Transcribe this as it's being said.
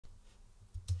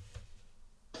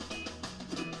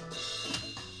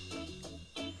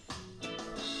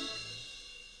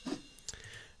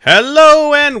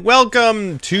Hello and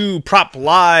welcome to Prop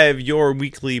Live, your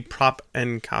weekly prop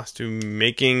and costume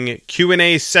making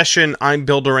Q&A session. I'm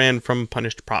Bill Duran from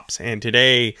Punished Props, and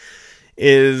today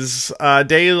is a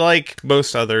day like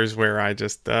most others where I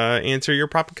just answer your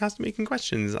prop and costume making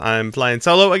questions. I'm flying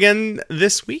solo again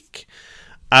this week.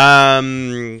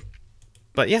 But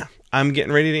yeah, I'm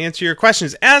getting ready to answer your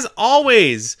questions. As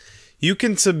always, you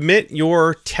can submit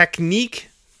your technique,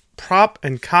 prop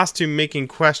and costume making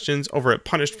questions over at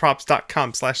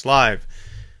punishedprops.com/live.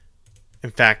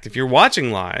 In fact, if you're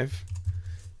watching live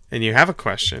and you have a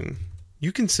question,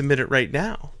 you can submit it right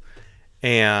now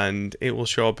and it will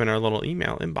show up in our little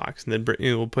email inbox, and then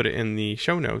we'll put it in the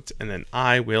show notes and then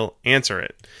I will answer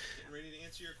it. Ready to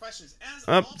answer your questions.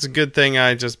 It's a good thing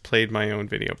I just played my own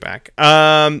video back.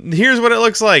 Here's what it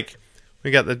looks like. We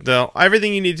got the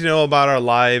everything you need to know about our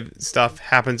live stuff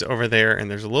happens over there, and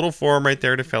there's a little form right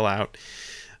there to fill out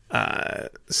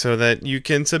so that you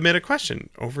can submit a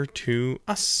question over to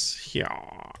us here,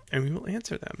 and we will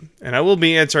answer them. And I will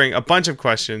be answering a bunch of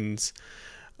questions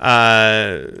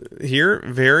here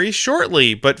very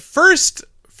shortly. But first,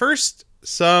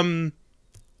 some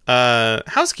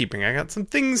housekeeping. I got some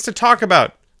things to talk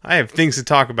about. I have things to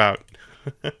talk about.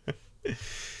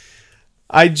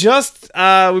 I just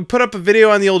we put up a video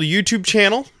on the old YouTube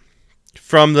channel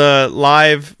from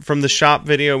the shop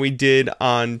video we did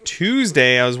on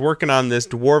Tuesday. I was working on this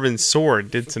Dwarven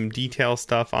sword, did some detail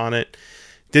stuff on it,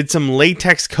 did some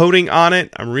latex coating on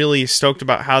it. I'm really stoked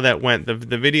about how that went. The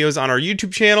video's on our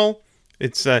YouTube channel.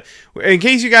 It's in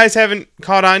case you guys haven't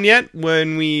caught on yet,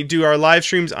 when we do our live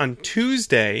streams on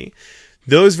Tuesday,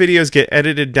 those videos get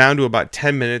edited down to about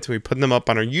 10 minutes. We put them up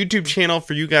on our YouTube channel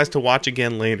for you guys to watch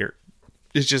again later.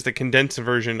 It's just a condensed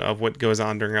version of what goes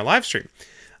on during our live stream.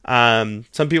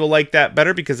 Some people like that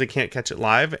better because they can't catch it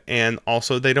live, and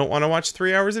also they don't want to watch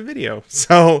 3 hours of video.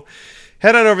 So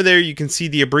head on over there. You can see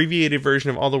the abbreviated version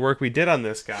of all the work we did on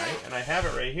this guy, and I have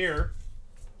it right here.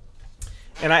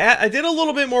 And I did a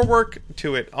little bit more work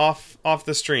to it off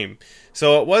the stream.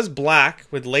 So it was black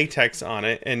with latex on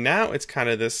it, and now it's kind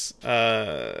of this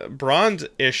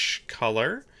bronze-ish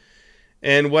color.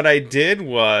 And what I did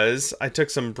was I took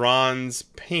some bronze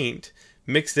paint,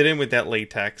 mixed it in with that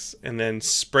latex, and then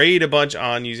sprayed a bunch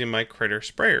on using my critter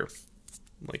sprayer.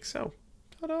 Like so.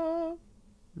 Ta-da!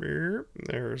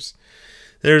 There's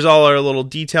all our little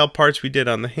detail parts we did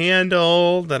on the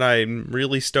handle that I'm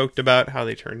really stoked about how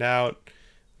they turned out.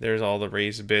 There's all the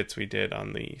raised bits we did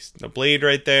on the blade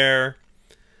right there.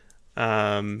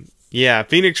 Yeah,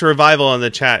 Phoenix Revival in the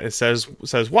chat, it says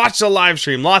watch the live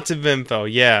stream, lots of info.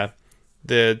 Yeah.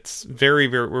 That's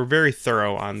we're very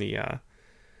thorough on the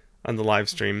live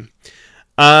stream.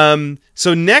 So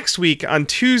next week on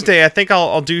Tuesday, I think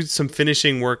I'll do some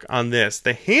finishing work on this.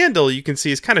 The handle, you can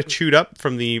see, is kind of chewed up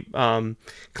from the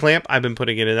clamp I've been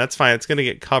putting it in. That's fine. It's going to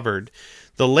get covered.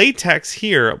 The latex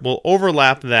here will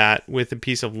overlap that with a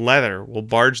piece of leather. We'll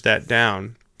barge that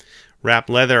down, wrap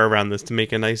leather around this to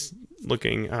make a nice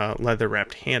looking leather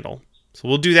wrapped handle. So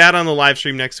we'll do that on the live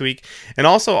stream next week. And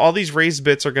also, all these raised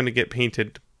bits are going to get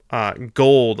painted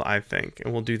gold, I think.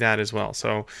 And we'll do that as well.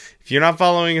 So if you're not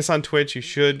following us on Twitch, you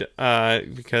should,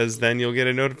 because then you'll get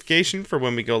a notification for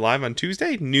when we go live on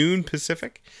Tuesday, noon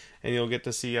Pacific. And you'll get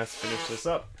to see us finish this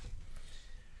up.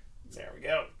 There we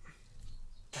go.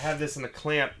 I have this in a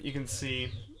clamp. You can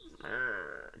see,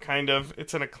 kind of,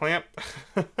 it's in a clamp.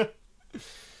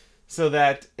 So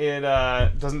that it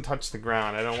doesn't touch the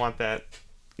ground. I don't want that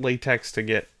latex to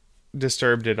get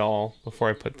disturbed at all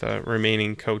before I put the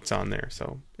remaining coats on there.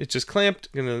 So it's just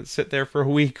clamped, gonna sit there for a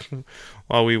week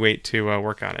while we wait to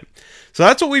work on it. So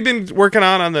that's what we've been working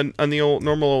on the old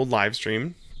normal old live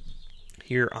stream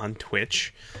here on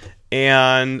Twitch.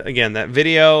 And again, that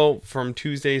video from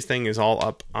Tuesday's thing is all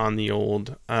up on the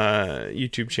old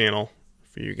YouTube channel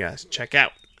for you guys to check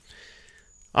out.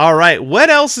 All right, what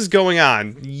else is going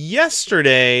on?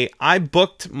 Yesterday, I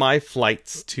booked my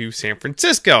flights to San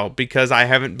Francisco because I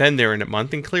haven't been there in a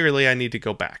month, and clearly I need to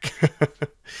go back.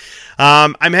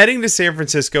 I'm heading to San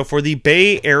Francisco for the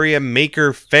Bay Area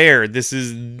Maker Faire. This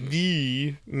is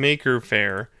the Maker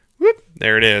Faire. Whoop,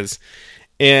 there it is.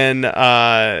 In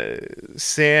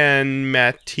San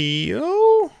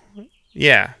Mateo?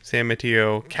 Yeah, San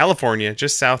Mateo, California,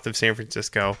 just south of San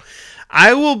Francisco.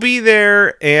 I will be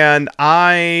there, and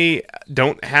I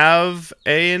don't have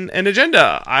an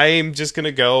agenda. I'm just going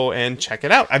to go and check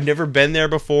it out. I've never been there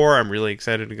before. I'm really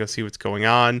excited to go see what's going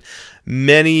on.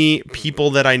 Many people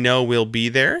that I know will be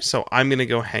there, so I'm going to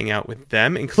go hang out with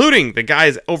them, including the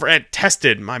guys over at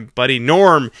Tested, my buddy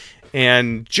Norm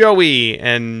and Joey,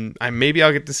 and maybe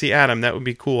I'll get to see Adam. That would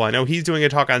be cool. I know he's doing a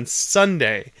talk on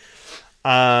Sunday.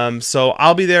 So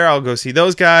I'll be there. I'll go see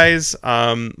those guys.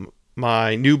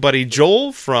 My new buddy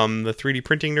Joel from the 3D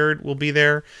Printing Nerd will be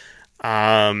there.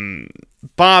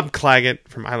 Bob Claggett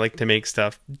from I Like to Make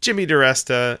Stuff. Jimmy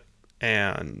DiResta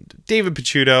and David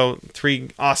Picciuto, 3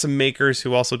 awesome makers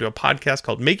who also do a podcast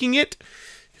called Making It.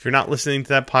 If you're not listening to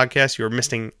that podcast, you're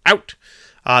missing out.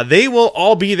 They will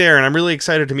all be there, and I'm really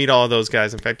excited to meet all of those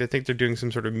guys. In fact, I think they're doing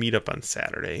some sort of meetup on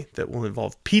Saturday that will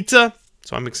involve pizza,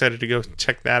 so I'm excited to go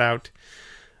check that out.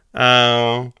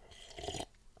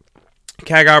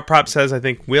 Kagar Prop says, I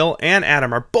think Will and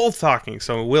Adam are both talking,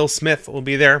 so Will Smith will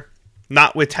be there.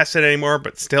 Not with Tested anymore,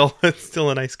 but still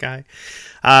a nice guy.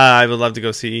 I would love to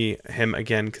go see him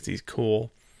again because he's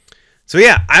cool. So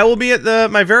yeah, I will be at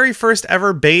my very first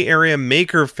ever Bay Area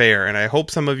Maker Faire, and I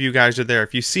hope some of you guys are there.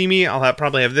 If you see me, I'll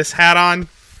probably have this hat on.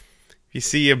 If you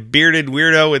see a bearded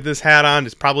weirdo with this hat on,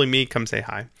 it's probably me. Come say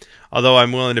hi. Although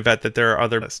I'm willing to bet that there are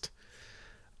other lists.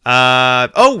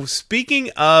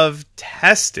 Speaking of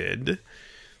Tested,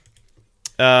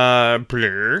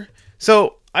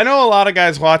 so I know a lot of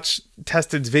guys watch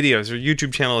Tested's videos. Their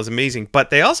YouTube channel is amazing,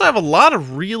 but they also have a lot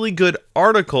of really good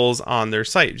articles on their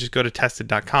site. Just go to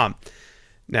tested.com.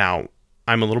 Now,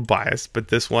 I'm a little biased, but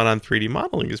this one on 3D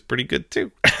modeling is pretty good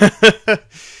too.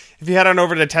 If you head on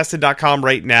over to tested.com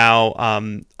right now,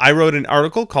 I wrote an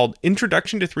article called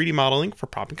Introduction to 3D Modeling for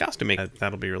Prop and Costume Making.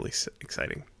 That'll be really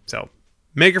exciting. So,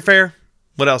 Maker Faire.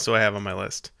 What else do I have on my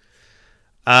list?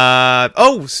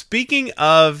 Speaking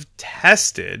of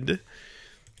Tested,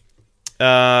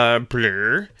 so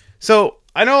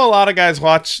I know a lot of guys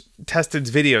watch Tested's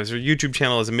videos. Their YouTube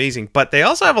channel is amazing, but they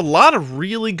also have a lot of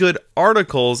really good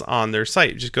articles on their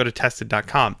site. Just go to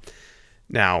tested.com.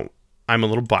 Now, I'm a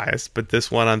little biased, but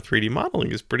this one on 3D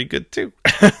modeling is pretty good too.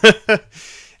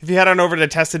 If you head on over to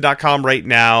tested.com right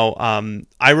now,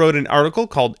 I wrote an article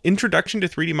called Introduction to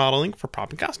 3D Modeling for Prop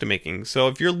and Costume Making. So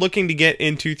if you're looking to get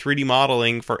into 3D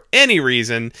modeling for any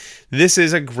reason, this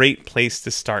is a great place to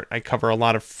start. I cover a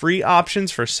lot of free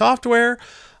options for software,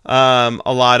 a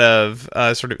lot of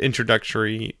sort of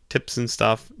introductory tips and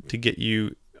stuff to get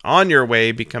you on your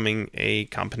way becoming a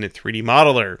competent 3D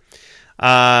modeler.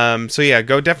 So yeah,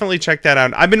 go definitely check that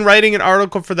out. I've been writing an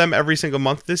article for them every single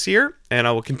month this year, and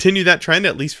I will continue that trend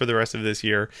at least for the rest of this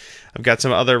year. I've got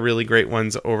some other really great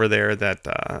ones over there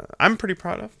that I'm pretty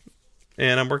proud of,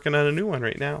 and I'm working on a new one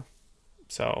right now.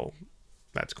 So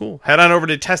that's cool. Head on over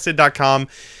to tested.com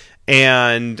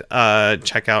and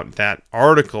check out that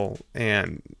article.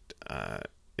 And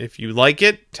if you like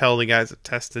it, tell the guys at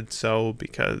Tested so,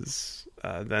 because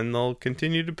then they'll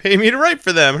continue to pay me to write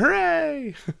for them.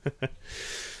 Hooray!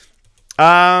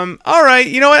 All right.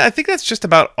 You know what? I think that's just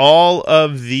about all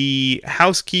of the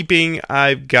housekeeping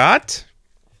I've got.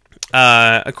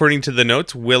 According to the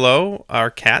notes, Willow, our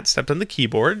cat, stepped on the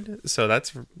keyboard, so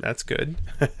that's good.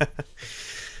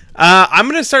 I'm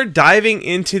going to start diving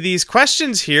into these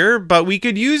questions here, but we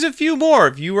could use a few more.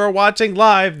 If you are watching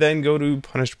live, then go to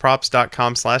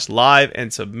punishedprops.com/live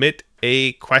and submit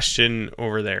a question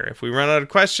over there. If we run out of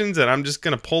questions, then I'm just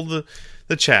going to pull the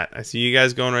chat. I see you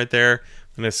guys going right there.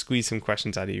 I'm going to squeeze some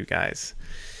questions out of you guys.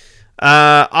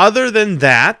 Other than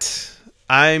that,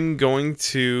 I'm going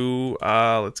to,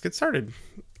 let's get started.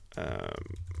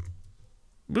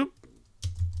 Boop.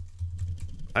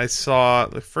 I saw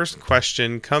the first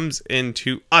question comes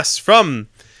into us from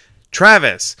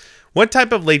Travis. What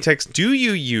type of latex do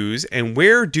you use and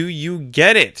where do you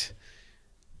get it?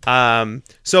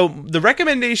 So the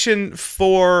recommendation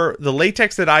for the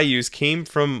latex that I use came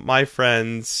from my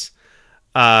friends,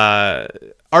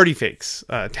 Artyfakes,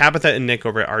 Tabitha and Nick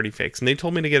over at Artyfakes, and they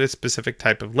told me to get a specific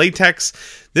type of latex.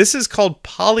 This is called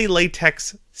Poly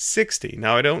Latex 60.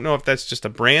 Now, I don't know if that's just a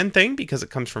brand thing because it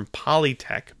comes from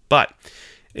Polytech, but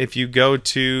if you go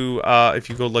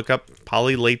look up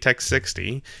Poly Latex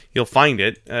 60, you'll find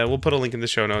it. We'll put a link in the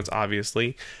show notes,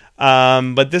 obviously.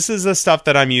 But this is the stuff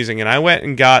that I'm using, and I went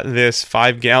and got this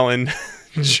 5-gallon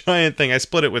giant thing. I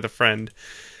split it with a friend.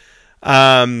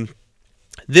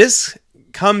 This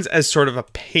comes as sort of a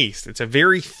paste. It's a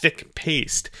very thick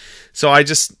paste. So I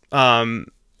just thin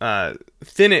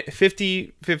it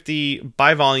 50-50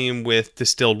 by volume with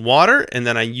distilled water, and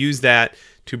then I use that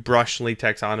to brush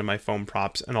latex onto my foam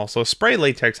props and also spray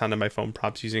latex onto my foam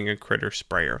props using a critter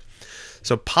sprayer.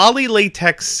 So Poly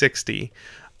Latex 60.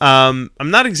 I'm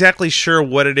not exactly sure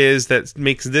what it is that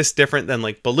makes this different than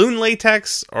like balloon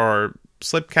latex or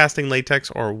slip casting latex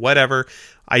or whatever.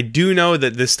 I do know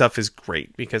that this stuff is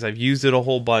great because I've used it a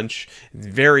whole bunch. It's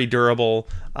very durable.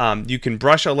 You can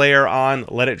brush a layer on,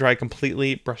 let it dry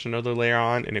completely, brush another layer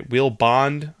on, and it will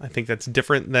bond. I think that's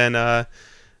different than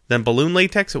balloon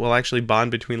latex. It will actually bond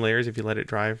between layers if you let it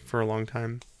dry for a long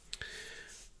time.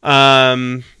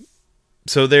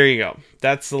 So there you go.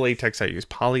 That's the latex I use.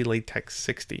 Poly Latex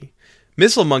 60.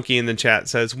 Missile Monkey in the chat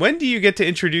says, when do you get to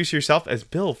introduce yourself as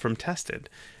Bill from Tested?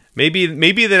 Maybe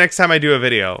the next time I do a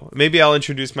video, maybe I'll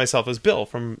introduce myself as Bill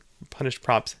from Punished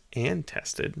Props and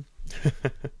Tested.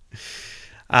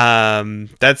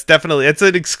 That's definitely, it's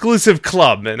an exclusive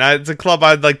club, and it's a club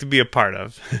I'd like to be a part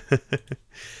of.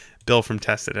 Bill from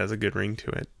Tested has a good ring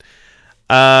to it.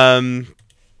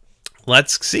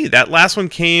 Let's see. That last one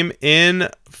came in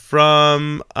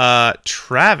from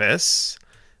Travis.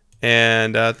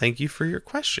 And thank you for your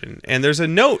question. And there's a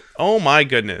note. Oh my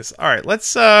goodness. All right,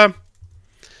 let's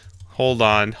hold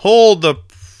on. Hold the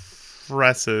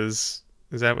presses.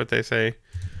 Is that what they say?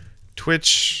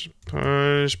 Twitch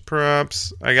push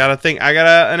props. I got a thing. I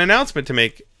got an announcement to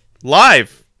make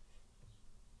live.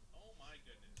 Oh my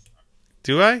goodness.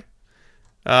 Do I?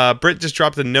 Britt just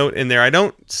dropped a note in there. I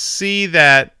don't see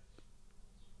that.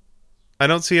 I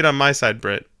don't see it on my side,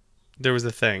 Britt. There was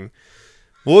a thing.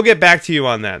 We'll get back to you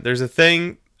on that. There's a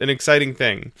thing, an exciting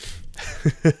thing.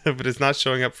 But it's not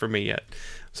showing up for me yet.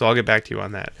 So I'll get back to you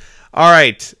on that. All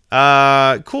right.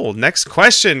 Cool. Next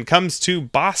question comes to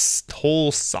Boss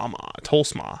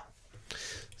Tolsma.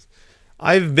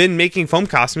 I've been making foam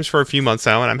costumes for a few months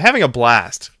now, and I'm having a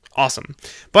blast. Awesome.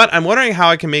 But I'm wondering how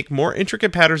I can make more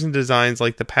intricate patterns and designs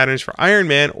like the patterns for Iron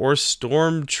Man or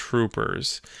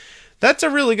Stormtroopers. That's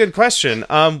a really good question.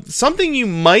 Something you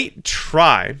might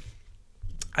try.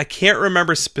 I can't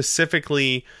remember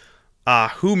specifically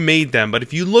who made them, but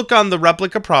if you look on the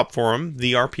replica prop forum,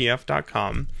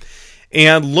 therpf.com,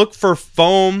 and look for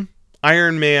foam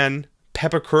Iron Man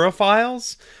Pepakura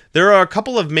files, there are a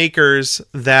couple of makers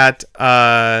that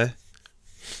oh,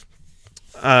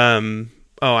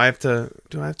 I have to,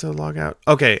 do I have to log out?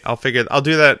 Okay, I'll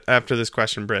do that after this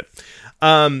question, Britt.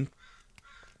 What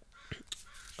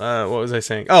was I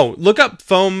saying? Oh, look up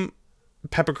foam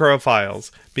Pepakura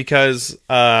files, because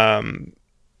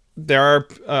there are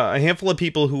a handful of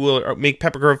people who will make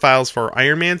Pepakura files for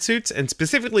Iron Man suits and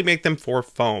specifically make them for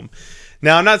foam.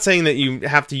 Now, I'm not saying that you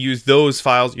have to use those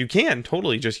files. You can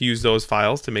totally just use those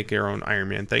files to make your own Iron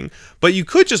Man thing, but you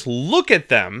could just look at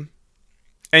them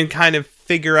and kind of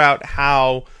figure out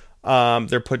how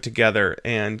they're put together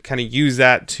and kind of use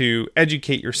that to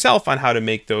educate yourself on how to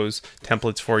make those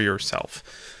templates for yourself.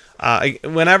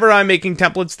 Whenever I'm making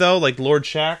templates, though, like Lord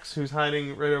Shax, who's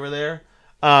hiding right over there,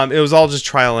 it was all just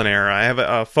trial and error. I have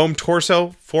a foam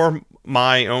torso for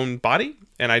my own body,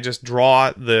 and I just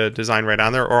draw the design right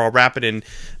on there, or I'll wrap it in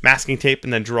masking tape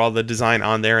and then draw the design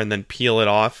on there and then peel it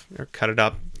off or cut it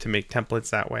up to make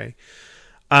templates that way.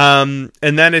 And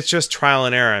then it's just trial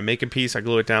and error. I make a piece, I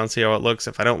glue it down, see how it looks.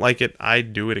 If I don't like it, I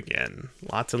do it again.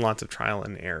 Lots and lots of trial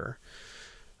and error.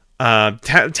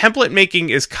 Template making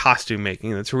is costume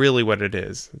making. That's really what it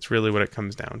is. It's really what it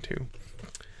comes down to.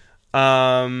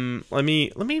 Let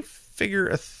me figure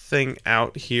a thing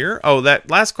out here. Oh, that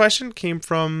last question came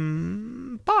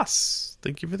from Boss.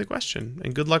 Thank you for the question,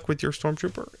 and good luck with your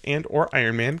Stormtrooper and or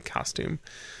Iron Man costume.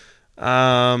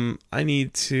 I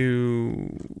need to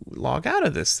log out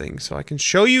of this thing so I can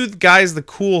show you guys the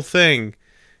cool thing.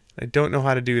 I don't know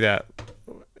how to do that.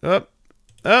 There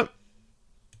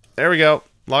we go.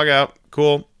 Log out.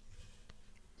 Cool.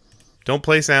 Don't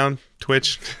play sound.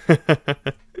 Twitch.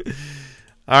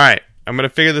 Alright. I'm going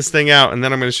to figure this thing out, and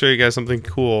then I'm going to show you guys something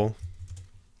cool.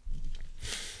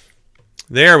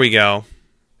 There we go.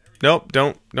 Nope.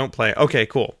 Don't play. Okay,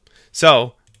 cool.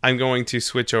 So, I'm going to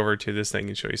switch over to this thing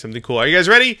and show you something cool. Are you guys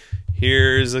ready?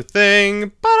 Here's the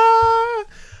thing.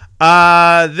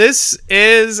 This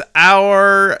is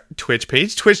our Twitch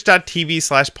page,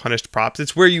 twitch.tv/punishedprops.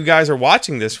 It's where you guys are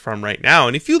watching this from right now.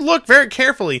 And if you look very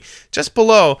carefully, just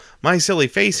below my silly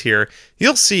face here,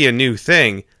 you'll see a new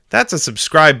thing. That's a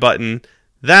subscribe button.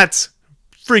 That's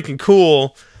freaking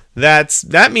cool.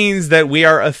 That means that we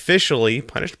are officially,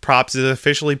 Punished Props is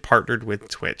officially partnered with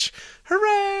Twitch.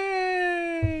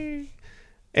 Hooray!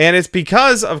 And it's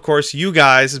because, of course, you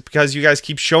guys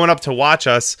keep showing up to watch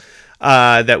us,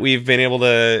 that we've been able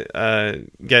to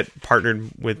get partnered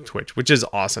with Twitch, which is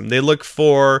awesome. They look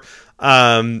for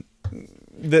me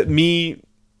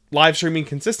live streaming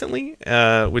consistently,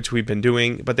 which we've been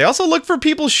doing, but they also look for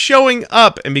people showing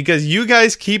up. And because you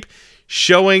guys keep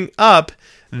showing up,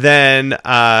 then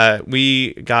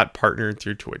we got partnered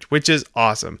through Twitch, which is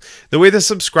awesome. The way the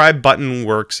subscribe button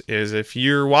works is if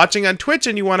you're watching on Twitch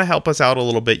and you want to help us out a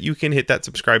little bit, you can hit that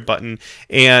subscribe button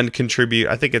and contribute.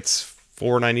 I think it's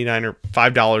 $4.99 or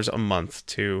 $5 a month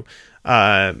to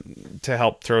to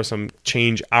help throw some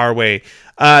change our way.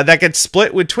 That gets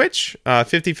split with Twitch,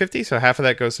 50-50. So half of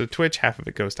that goes to Twitch, half of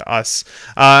it goes to us.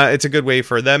 It's a good way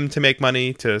for them to make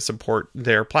money, to support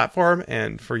their platform,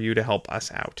 and for you to help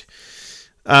us out.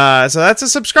 So that's a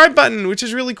subscribe button, which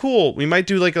is really cool. We might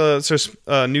do like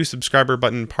a new subscriber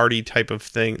button party type of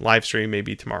thing, live stream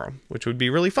maybe tomorrow, which would be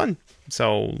really fun.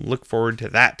 So look forward to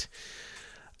that.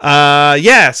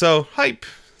 Yeah, so hype,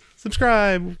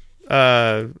 subscribe.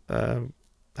 How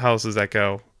else does that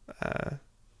go?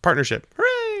 Partnership.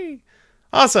 Hooray!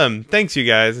 Awesome. Thanks, you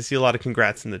guys. I see a lot of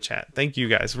congrats in the chat. Thank you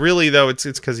guys. Really, though, it's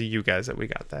because of you guys that we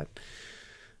got that.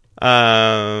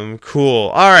 Cool.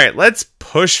 All right, let's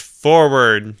push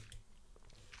forward.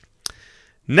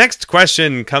 Next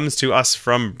question comes to us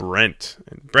from Brent.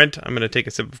 Brent, I'm going to take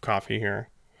a sip of coffee here.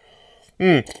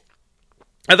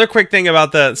 Other quick thing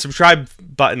about the subscribe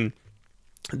button.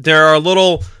 There are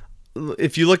little...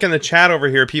 If you look in the chat over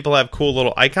here, people have cool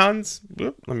little icons.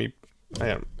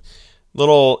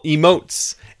 Little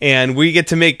emotes. And we get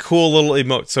to make cool little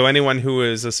emotes. So anyone who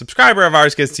is a subscriber of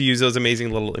ours gets to use those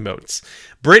amazing little emotes.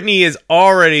 Brittany is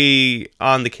already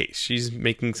on the case. She's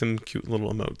making some cute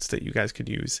little emotes that you guys could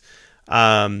use.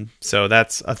 So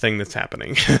that's a thing that's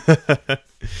happening.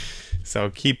 So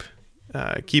keep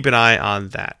an eye on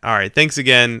that. All right. Thanks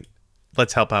again.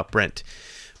 Let's help out Brent.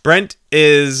 Brent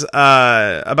is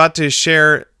about to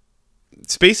share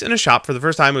space in a shop for the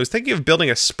first time. I was thinking of building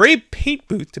a spray paint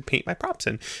booth to paint my props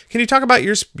in. Can you talk about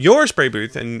your spray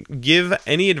booth and give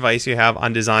any advice you have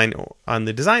on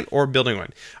the design or building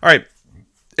one? All right.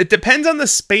 It depends on the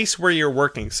space where you're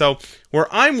working. So where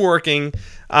I'm working,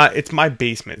 it's my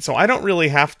basement. So I don't really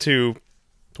have to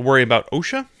worry about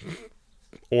OSHA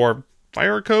or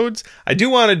fire codes. I do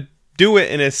want to do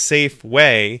it in a safe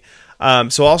way.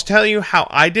 So I'll tell you how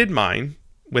I did mine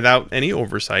without any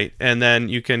oversight, and then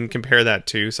you can compare that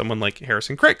to someone like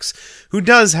Harrison Cricks, who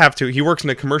does have to. He works in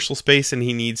a commercial space, and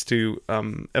he needs to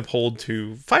uphold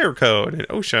to fire code and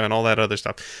OSHA and all that other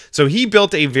stuff. So he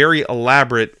built a very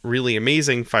elaborate, really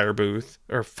amazing paint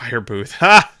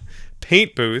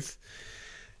booth,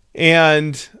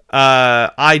 and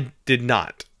I did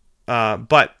not.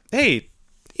 But hey,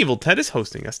 Evil Ted is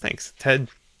hosting us. Thanks, Ted.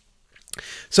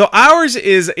 So ours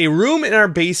is a room in our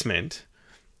basement,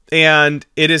 and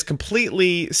it is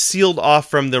completely sealed off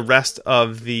from the rest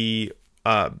of the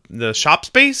shop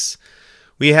space.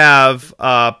 We have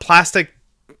plastic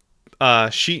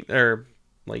sheet, or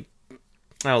like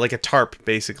a tarp,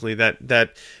 basically,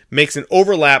 that makes an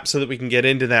overlap so that we can get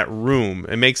into that room.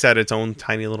 It makes that its own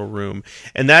tiny little room,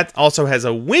 and that also has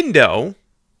a window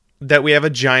that we have a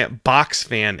giant box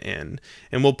fan in,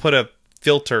 and we'll put a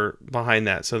filter behind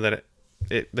that so that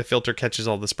the filter catches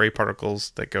all the spray particles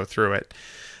that go through it.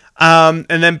 And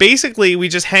then basically we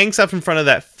just hang stuff in front of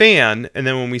that fan, and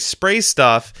then when we spray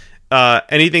stuff,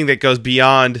 anything that goes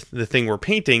beyond the thing we're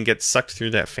painting gets sucked through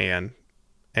that fan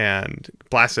and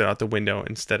blasted out the window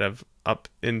instead of up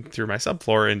in through my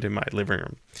subfloor into my living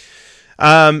room.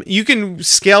 You can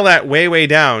scale that way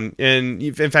down, and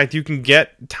in fact you can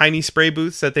get tiny spray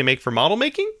booths that they make for model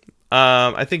making.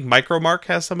 I think Micromark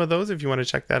has some of those if you want to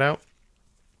check that out.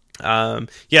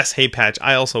 Yes, hey Patch,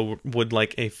 I also would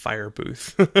like a fire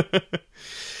booth.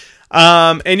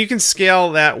 And you can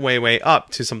scale that way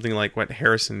up to something like what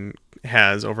Harrison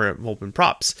has over at Volpin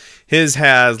Props. His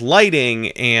has lighting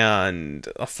and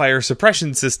a fire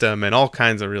suppression system and all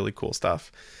kinds of really cool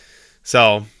stuff.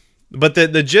 So, but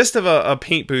the gist of a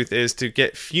paint booth is to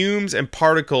get fumes and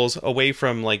particles away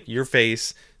from like your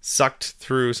face, sucked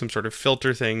through some sort of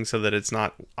filter thing so that it's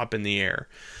not up in the air.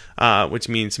 Which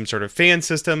means some sort of fan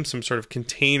system, some sort of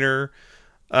container,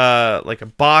 like a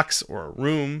box or a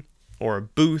room or a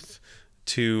booth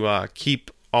to keep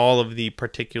all of the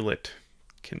particulate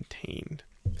contained.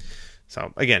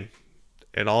 So again,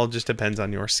 it all just depends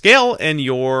on your scale and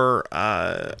your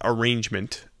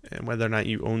arrangement, and whether or not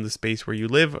you own the space where you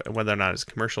live, whether or not it's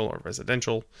commercial or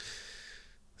residential.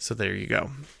 So there you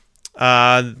go.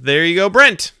 There you go,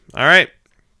 Brent. All right.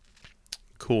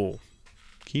 Cool.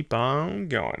 Keep on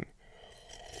going.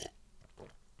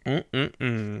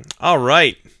 All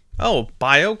right. Oh,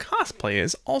 Bio Cosplay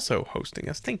is also hosting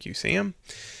us. Thank you, Sam.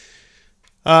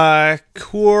 Kormori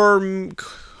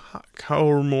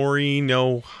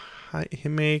no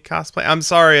Hime Cosplay. I'm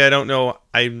sorry, I don't know.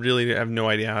 I really have no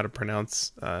idea how to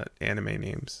pronounce anime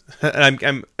names.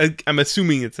 I'm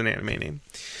assuming it's an anime name.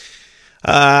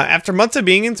 After months of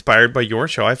being inspired by your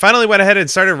show, I finally went ahead and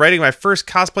started writing my first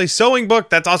cosplay sewing book.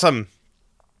 That's awesome.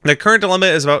 The current dilemma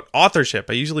is about authorship.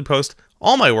 I usually post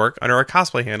all my work under a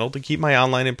cosplay handle to keep my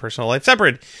online and personal life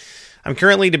separate. I'm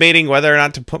currently debating whether or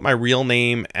not to put my real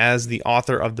name as the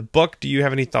author of the book. Do you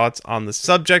have any thoughts on the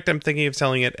subject? I'm thinking of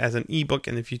selling it as an ebook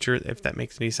in the future, if that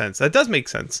makes any sense. That does make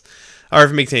sense. Or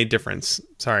if it makes any difference.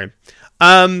 Sorry.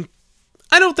 I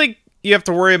don't think you have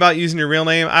to worry about using your real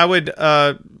name. I would,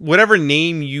 whatever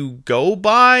name you go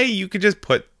by, you could just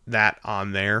put that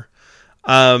on there.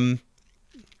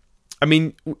 I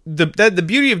mean, the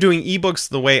beauty of doing ebooks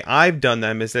the way I've done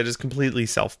them is that it's completely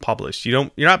self-published. You're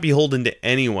not beholden to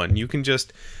anyone. You can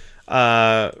just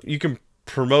you can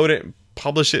promote it,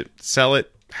 publish it, sell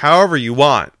it however you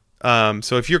want.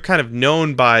 So if you're kind of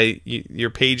known by your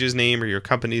page's name or your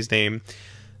company's name,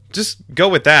 just go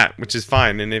with that, which is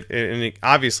fine. And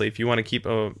obviously, if you want to keep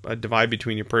a divide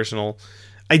between your personal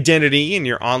identity and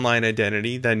your online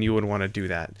identity, then you would want to do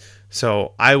that.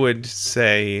 So I would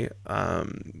say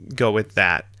go with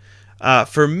that.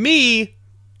 For me,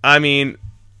 I mean,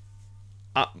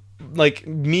 like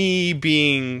me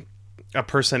being a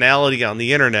personality on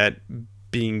the internet,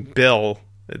 being Bill,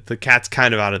 the cat's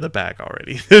kind of out of the bag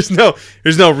already. There's no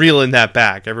reeling that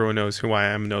back. Everyone knows who I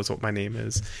am, knows what my name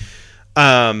is.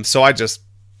 So I just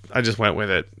went with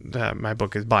it. My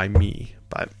book is by me,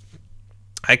 but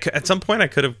at some point I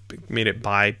could have made it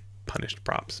by Punished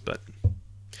Props, but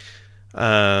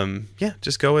yeah,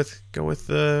 just go with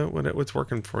what's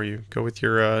working for you. Go with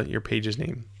your page's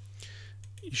name.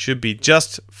 You should be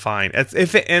just fine.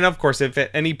 And of course, if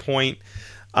at any point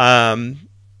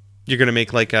you're gonna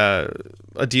make like a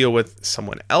deal with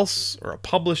someone else or a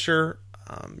publisher,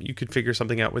 you could figure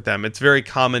something out with them. It's very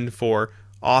common for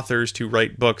authors to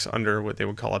write books under what they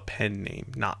would call a pen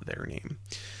name, not their name.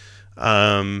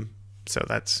 So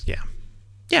that's yeah.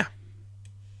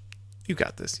 You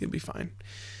got this. You'll be fine.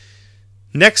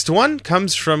 Next one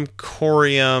comes from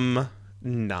Corium9.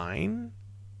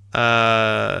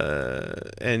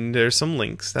 And there's some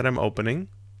links that I'm opening.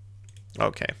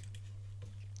 Okay.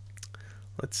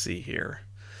 Let's see here.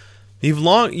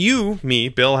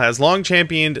 Bill, has long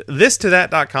championed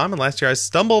this-to-that.com, and last year I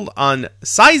stumbled on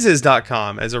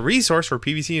sizes.com as a resource for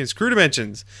PVC and screw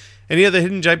dimensions. Any other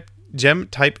hidden gem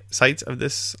type sites of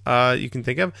this you can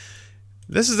think of?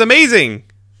 This is amazing.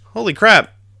 Holy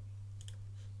crap.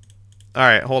 All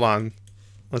right, hold on.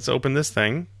 Let's open this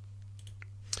thing.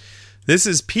 This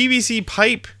is PVC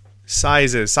pipe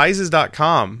sizes,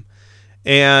 sizes.com.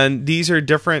 And these are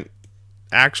different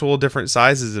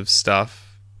sizes of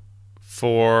stuff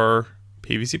for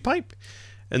PVC pipe.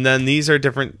 And then these are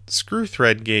different screw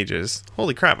thread gauges.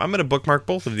 Holy crap, I'm going to bookmark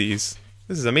both of these.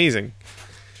 This is amazing.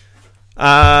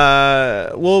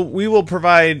 Well, we will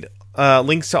provide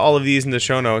links to all of these in the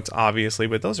show notes, obviously,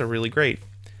 but those are really great.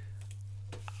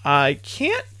 I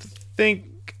can't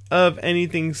think of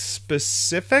anything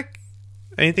specific,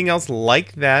 anything else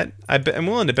like that. I'm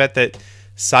willing to bet that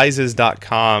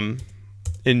sizes.com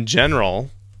in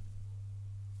general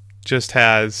just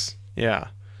has,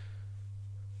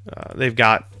 they've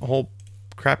got a whole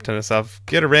crap ton of stuff.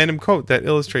 Get a random quote that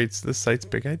illustrates this site's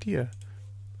big idea.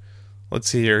 Let's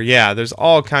see here. Yeah, there's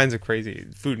all kinds of crazy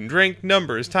food and drink,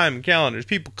 numbers, time, calendars,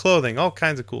 people, clothing, all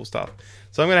kinds of cool stuff.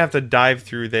 So I'm going to have to dive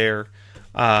through there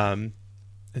and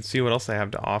see what else they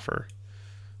have to offer.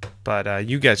 But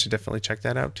you guys should definitely check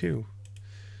that out too.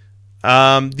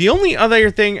 The only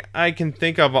other thing I can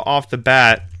think of off the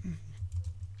bat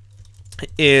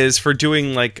is for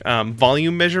doing like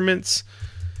volume measurements.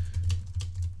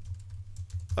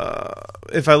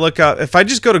 If I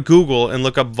just go to Google and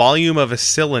look up volume of a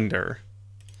cylinder,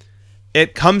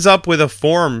 it comes up with a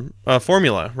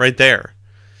formula right there.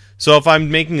 So if I'm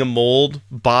making a mold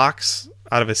box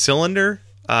out of a cylinder,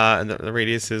 and the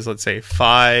radius is, let's say,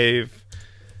 5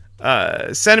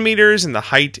 centimeters, and the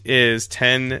height is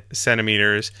 10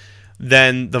 centimeters,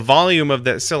 then the volume of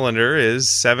that cylinder is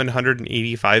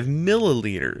 785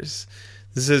 milliliters.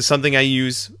 This is something I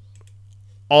use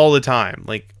all the time,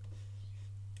 like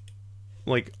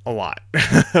a lot.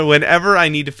 Whenever I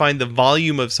need to find the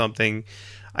volume of something,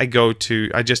 I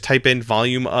just type in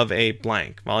volume of a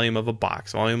blank, volume of a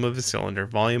box, volume of a cylinder,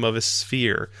 volume of a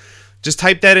sphere. Just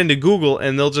type that into Google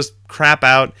and they'll just crap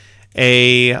out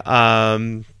a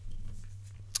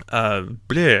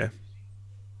bleh.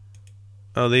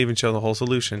 Oh, they even show the whole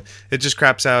solution. It just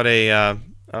craps out a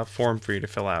form for you to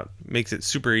fill out. Makes it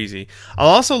super easy. I'll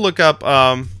also look up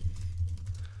LED.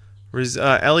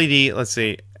 Let's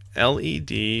see, LED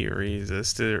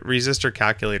resistor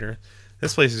calculator.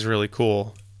 This place is really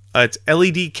cool. It's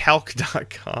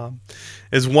ledcalc.com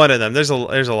is one of them. There's a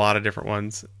lot of different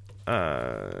ones.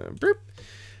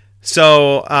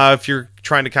 So if you're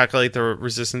trying to calculate the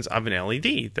resistance of an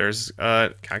LED, there's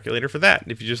a calculator for that.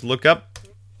 If you just look up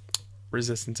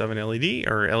resistance of an LED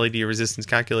or LED resistance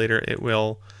calculator, it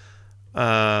will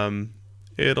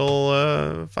it'll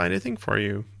find a thing for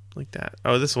you like that.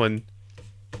 Oh, this one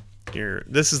here.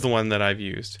 This is the one that I've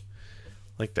used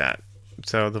like that.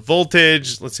 So the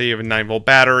voltage, let's say you have a 9-volt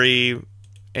battery,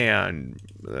 and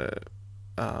the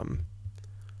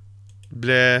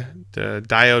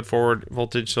diode forward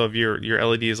voltage. So if your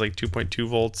LED is like 2.2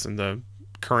 volts and the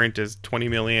current is 20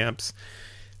 milliamps,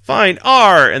 find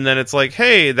R, and then it's like,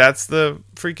 hey, that's the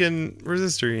freaking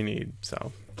resistor you need.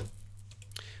 So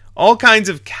all kinds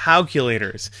of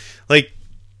calculators. Like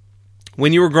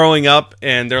when you were growing up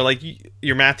and they're like,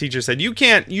 your math teacher said, you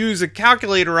can't use a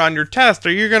calculator on your test,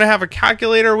 or you're going to have a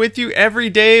calculator with you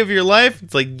every day of your life.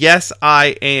 It's like, yes,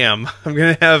 I am. I'm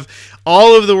going to have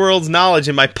all of the world's knowledge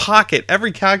in my pocket.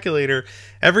 Every calculator,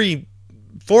 every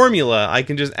formula I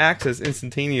can just access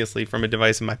instantaneously from a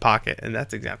device in my pocket. And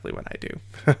that's exactly what I do.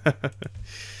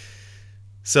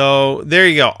 So there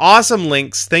you go. Awesome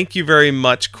links. Thank you very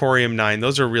much, Corium9.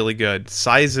 Those are really good.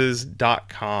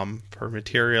 Sizes.com for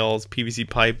materials, PVC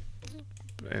pipe,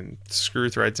 and screw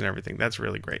threads and everything. That's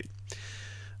really great.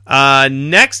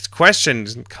 Next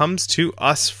question comes to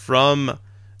us from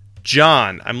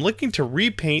John. I'm looking to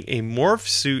repaint a morph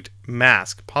suit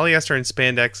mask, polyester and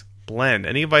spandex blend.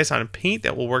 Any advice on a paint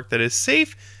that will work that is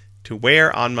safe to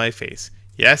wear on my face?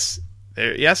 Yes,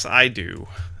 yes, I do.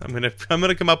 I'm gonna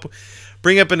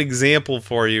bring up an example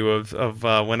for you of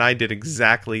when I did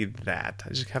exactly that. I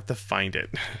just have to find it.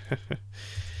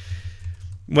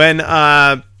 When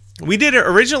we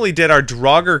originally did our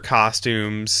Draugr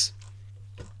costumes,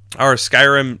 our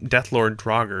Skyrim Deathlord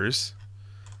Draugrs.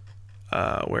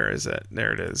 Where is it?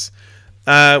 There it is.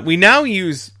 We now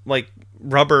use like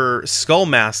rubber skull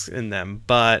masks in them,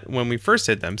 but when we first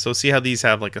did them, so see how these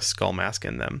have like a skull mask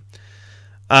in them.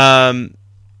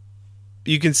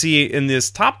 You can see in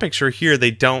this top picture here, they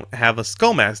don't have a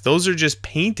skull mask. Those are just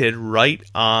painted right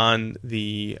on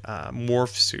the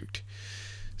morph suit.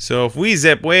 So if we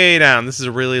zip way down, this is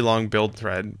a really long build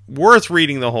thread. Worth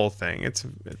reading the whole thing. It's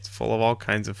full of all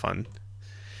kinds of fun.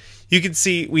 You can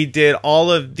see we did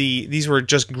all of these were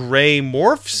just gray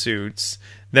morph suits.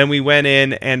 Then we went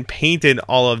in and painted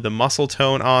all of the muscle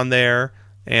tone on there.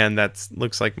 And that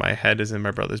looks like my head is in my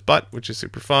brother's butt, which is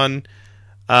super fun.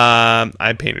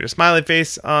 I painted a smiley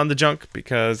face on the junk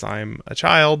because I'm a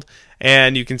child,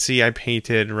 and you can see I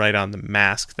painted right on the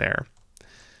mask there.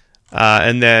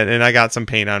 And I got some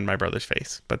paint on my brother's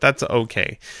face, but that's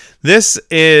okay. This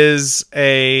is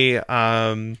a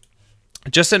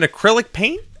just an acrylic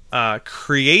paint,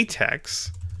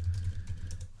 Createx.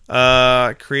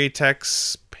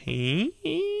 Createx paint,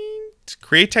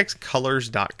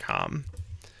 createxcolors.com.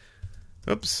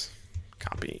 Oops.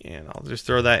 Copy, and I'll just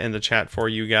throw that in the chat for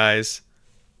you guys.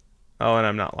 Oh, and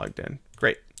I'm not logged in.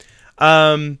 Great.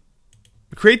 Createx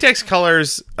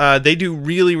Colors, they do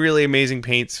really, really amazing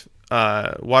paints,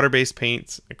 water-based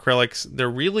paints, acrylics.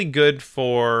 They're really good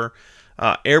for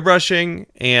airbrushing,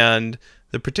 and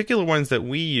the particular ones that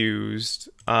we used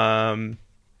for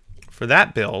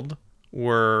that build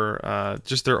were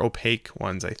just their opaque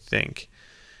ones, I think.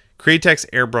 Createx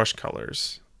Airbrush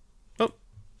Colors. Oh,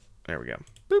 there we go.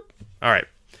 Boop. All right,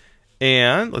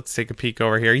 and let's take a peek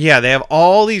over here. Yeah, they have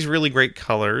all these really great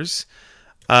colors.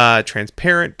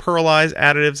 Transparent, pearlized,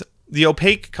 additives. The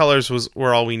opaque colors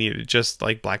were all we needed, just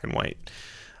like black and white.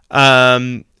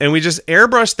 And we just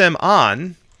airbrushed them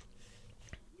on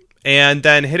and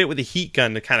then hit it with a heat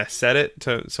gun to kind of set it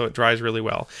so it dries really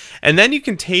well. And then you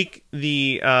can take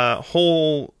the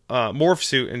whole morph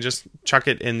suit and just chuck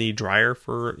it in the dryer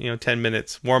for 10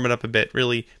 minutes, warm it up a bit,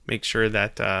 really make sure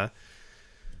that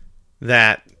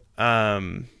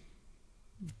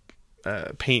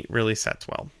paint really sets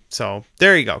well. So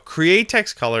there you go.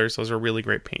 Createx Colors. Those are really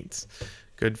great paints.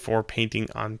 Good for painting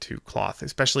onto cloth,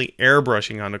 especially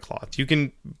airbrushing onto cloth. You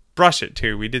can brush it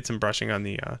too. We did some brushing on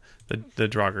the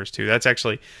Draugrs too. That's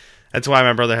why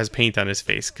my brother has paint on his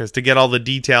face, because to get all the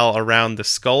detail around the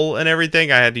skull and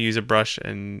everything, I had to use a brush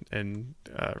and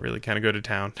really kind of go to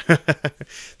town to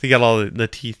get all the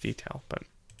teeth detail. But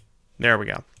there we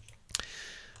go.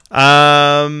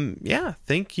 Yeah,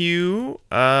 thank you.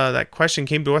 That question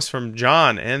came to us from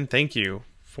John, and thank you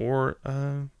for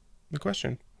the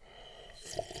question.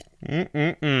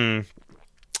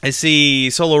 I see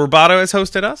Solo Roboto has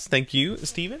hosted us. Thank you,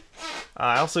 Steven.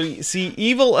 I also see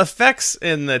EvilFX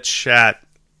in the chat.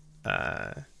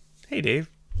 Hey, Dave.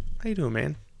 How you doing,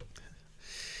 man?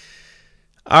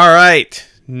 All right.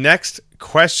 Next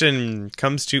question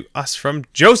comes to us from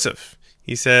Joseph.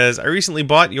 He says, I recently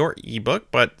bought your ebook,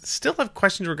 but still have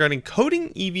questions regarding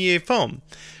coating EVA foam.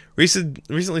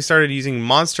 Recently started using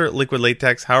Monster liquid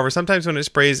latex. However, sometimes when it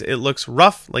sprays, it looks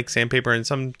rough like sandpaper and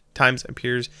sometimes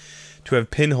appears to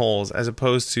have pinholes as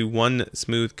opposed to one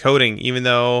smooth coating, even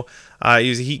though I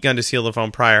use a heat gun to seal the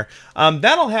foam prior.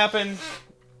 That'll happen.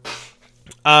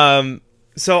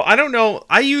 So I don't know.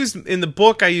 In the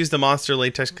book, I used the Monster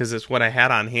Latex because it's what I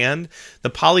had on hand. The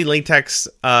Poly Latex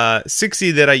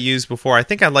 60 that I used before, I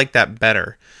think I like that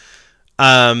better.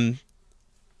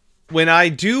 When I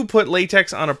do put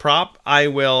latex on a prop, I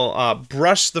will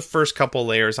brush the first couple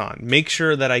layers on. Make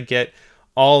sure that I get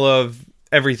all of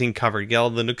everything covered. Get all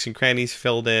the nooks and crannies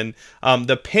filled in.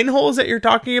 The pinholes that you're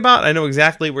talking about, I know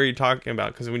exactly where you're talking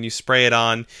about because when you spray it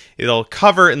on, it'll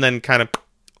cover and then kind of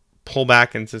pull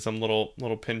back into some little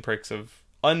pinpricks of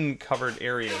uncovered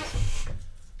areas.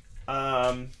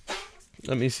 Let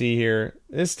me see here.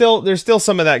 There's still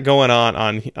some of that going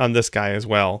on this guy as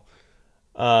well.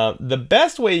 The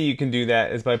best way you can do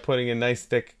that is by putting a nice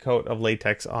thick coat of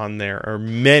latex on there, or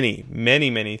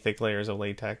many thick layers of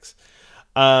latex.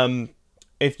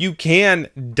 If you can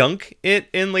dunk it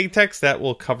in latex, that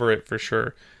will cover it for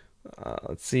sure.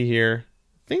 Let's see here.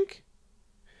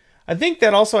 I think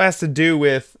that also has to do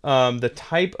with the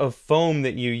type of foam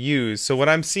that you use. So what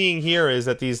I'm seeing here is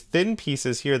that these thin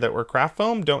pieces here that were craft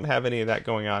foam don't have any of that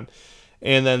going on.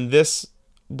 And then this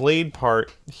blade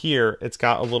part here, it's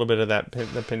got a little bit of that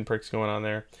the pinpricks going on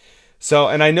there. So,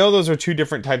 and I know those are two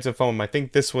different types of foam. I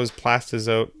think this was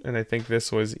Plastizote and I think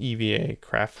this was EVA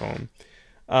craft foam.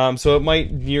 So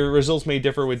your results may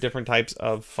differ with different types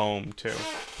of foam too.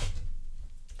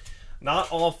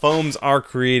 Not all foams are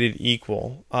created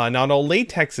equal. Not all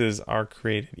latexes are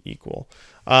created equal.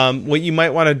 What you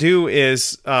might want to do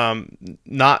is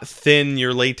not thin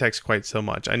your latex quite so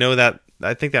much. I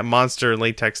think that Monster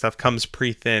latex stuff comes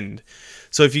pre-thinned.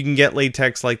 So if you can get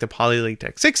latex like the Poly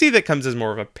Latex 60 that comes as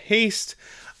more of a paste,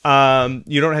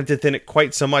 you don't have to thin it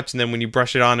quite so much. And then when you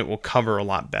brush it on, it will cover a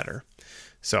lot better.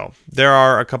 So there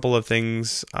are a couple of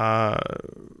things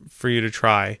for you to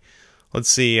try. Let's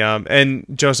see. And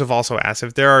Joseph also asked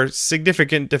if there are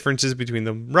significant differences between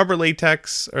the rubber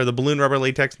latex or the balloon rubber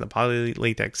latex and the Poly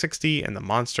Latex 60 and the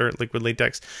Monster liquid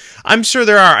latex. I'm sure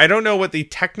there are. I don't know what the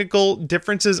technical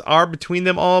differences are between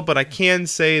them all, but I can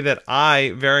say that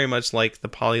I very much like the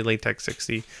Poly Latex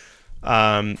 60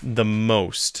 the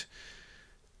most.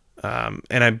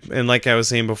 And like I was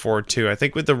saying before too, I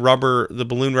think with the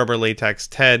balloon rubber latex,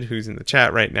 Ted, who's in the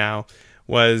chat right now,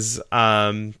 was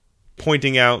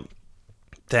pointing out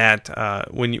that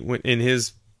when in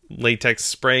his latex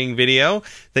spraying video,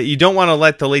 that you don't want to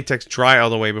let the latex dry all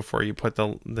the way before you put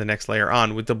the next layer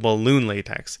on with the balloon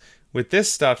latex. With this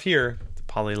stuff here, the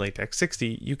Poly Latex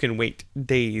 60, you can wait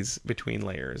days between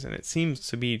layers, and it seems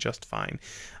to be just fine.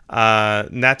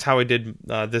 And that's how I did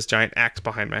this giant axe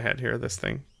behind my head here, this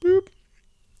thing. Boop.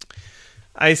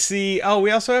 I see. Oh,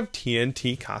 we also have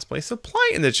TNT Cosplay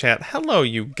Supply in the chat. Hello,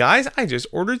 you guys. I just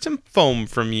ordered some foam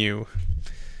from you.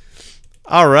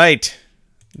 All right.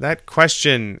 That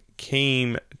question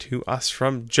came to us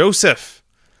from Joseph.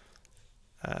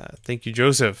 Thank you,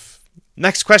 Joseph.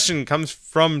 Next question comes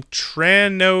from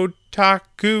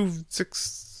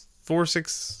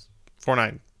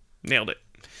Tranotaku64649. Nailed it.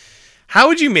 How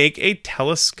would you make a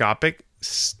telescopic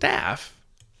staff?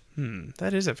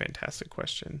 That is a fantastic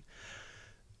question.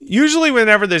 Usually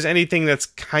whenever there's anything that's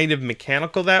kind of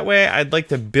mechanical that way, I'd like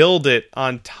to build it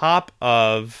on top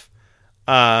of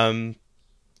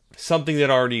something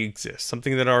that already exists,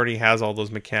 something that already has all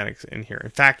those mechanics in here. In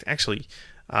fact, actually,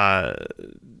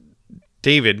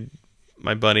 David,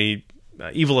 my buddy,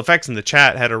 EvilFX in the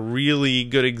chat, had a really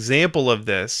good example of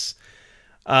this.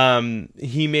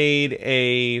 He made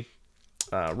a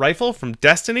rifle from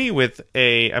Destiny with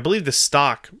I believe the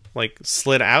stock like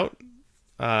slid out,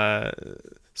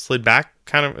 slid back,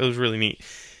 kind of. It was really neat.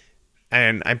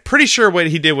 And I'm pretty sure what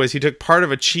he did was he took part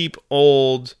of a cheap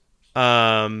old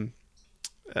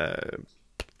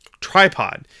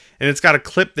tripod, and it's got a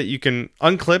clip that you can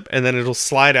unclip and then it'll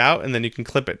slide out, and then you can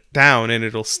clip it down and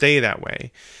it'll stay that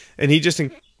way. And he just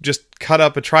cut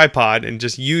up a tripod and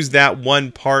just used that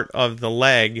one part of the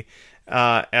leg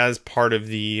as part of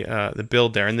the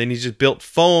build there, and then he just built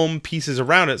foam pieces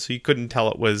around it so you couldn't tell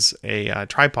it was a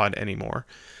tripod anymore.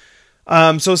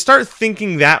 So start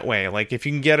thinking that way. Like if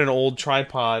you can get an old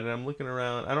tripod, and I'm looking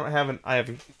around, I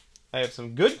have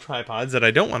some good tripods that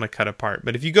I don't want to cut apart.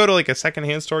 But if you go to like a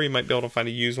secondhand store, you might be able to find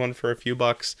a used one for a few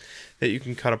bucks that you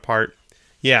can cut apart.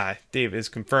 Yeah, Dave is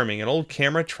confirming an old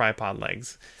camera tripod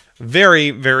legs.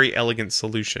 Very, very elegant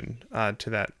solution to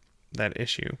that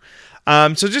issue.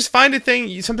 So just find a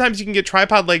thing. Sometimes you can get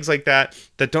tripod legs like that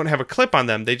don't have a clip on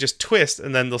them. They just twist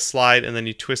and then they'll slide, and then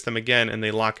you twist them again and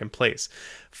they lock in place.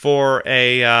 For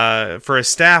a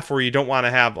staff where you don't want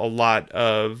to have a lot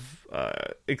of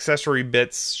accessory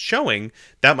bits showing,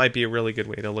 that might be a really good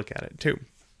way to look at it too.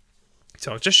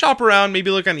 So just shop around,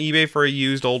 maybe look on eBay for a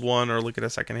used old one, or look at a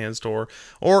secondhand store.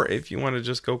 Or if you want to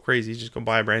just go crazy, just go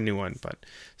buy a brand new one. But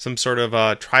some sort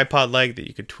of tripod leg that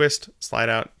you could twist, slide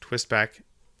out, twist back.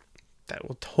 That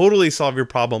will totally solve your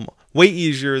problem way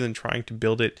easier than trying to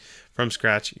build it from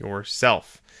scratch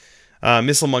yourself.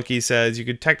 Missile Monkey says you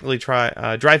could technically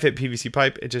try dry fit PVC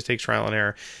pipe. It just takes trial and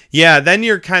error. Yeah, then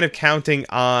you're kind of counting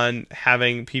on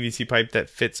having PVC pipe that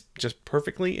fits just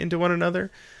perfectly into one another.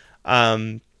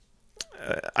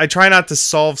 I try not to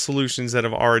solve solutions that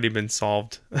have already been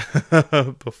solved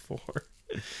before,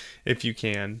 if you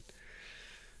can.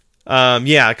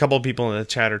 Yeah, a couple of people in the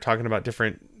chat are talking about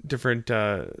different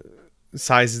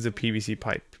sizes of PVC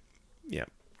pipe. Yeah,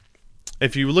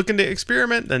 if you looking to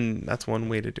experiment, then that's one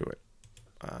way to do it.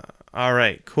 All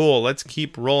right, cool. Let's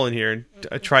keep rolling here.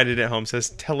 I tried it at home. It says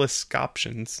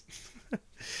telescoptions.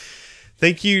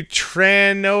 Thank you,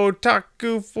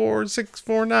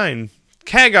 Tranotaku4649.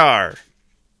 Kagar.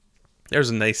 There's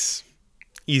a nice,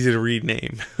 easy to read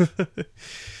name.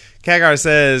 Kagar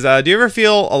says, do you ever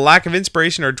feel a lack of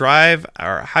inspiration or drive,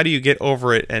 or how do you get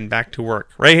over it and back to work?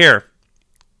 Right here.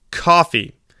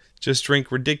 Coffee. Just drink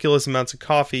ridiculous amounts of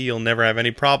coffee. You'll never have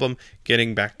any problem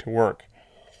getting back to work.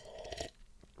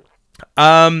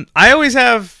 I always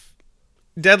have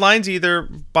deadlines either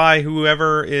by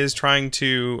whoever is trying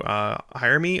to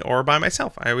hire me or by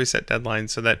myself. I always set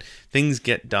deadlines so that things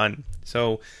get done.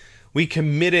 So we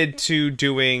committed to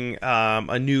doing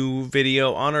a new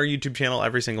video on our YouTube channel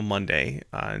every single Monday.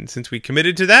 And since we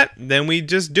committed to that, then we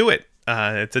just do it.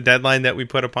 It's a deadline that we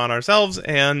put upon ourselves,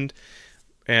 and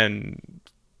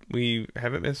we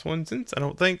haven't missed one since, I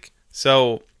don't think.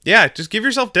 So yeah, just give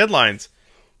yourself deadlines.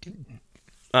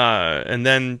 And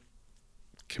then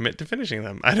commit to finishing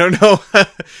them. I don't know.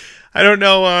 I don't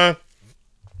know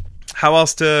how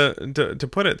else to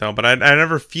put it though. But I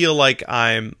never feel like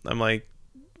I'm like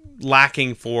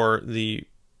lacking for the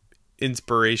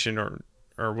inspiration or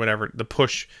whatever, the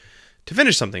push to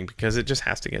finish something, because it just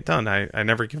has to get done. I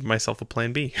never give myself a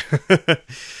plan B.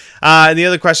 And the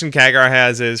other question Kagar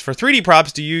has is, for 3D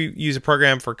props, do you use a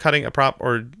program for cutting a prop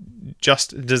or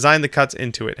just design the cuts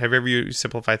into it? Have you ever used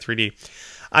Simplify 3D?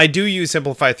 I do use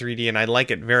Simplify 3D, and I like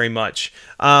it very much.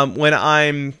 When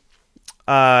I'm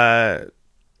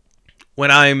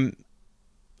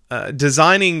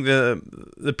designing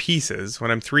the pieces,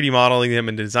 when I'm 3D modeling them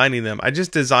and designing them, I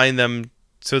just design them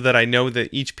so that I know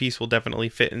that each piece will definitely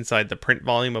fit inside the print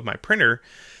volume of my printer.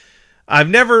 I've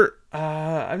never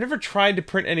tried to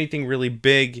print anything really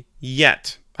big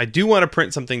yet. I do want to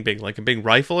print something big, like a big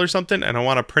rifle or something, and I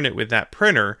want to print it with that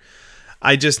printer.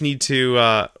 I just need to,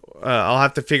 I'll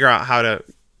have to figure out how to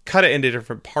cut it into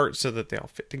different parts so that they all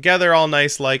fit together all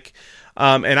nice, like,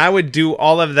 and I would do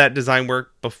all of that design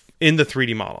work in the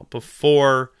 3D model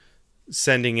before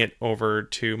sending it over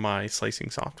to my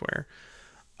slicing software.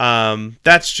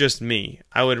 That's just me.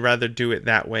 I would rather do it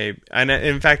that way. And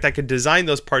in fact, I could design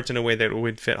those parts in a way that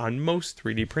would fit on most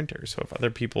 3D printers. So if other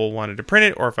people wanted to print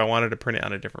it, or if I wanted to print it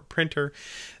on a different printer,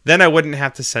 then I wouldn't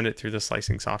have to send it through the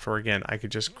slicing software again. I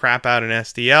could just crap out an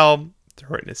SDL,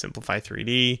 throw it into Simplify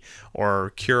 3D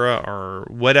or Cura or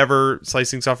whatever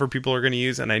slicing software people are going to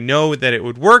use. And I know that it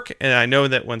would work. And I know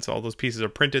that once all those pieces are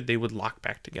printed, they would lock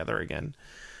back together again.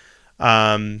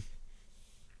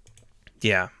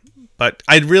 Yeah. But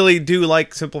I really do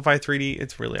like Simplify 3D.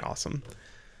 It's really awesome.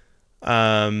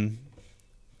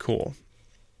 Cool.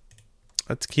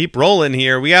 Let's keep rolling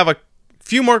here. We have a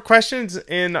few more questions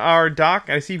in our doc.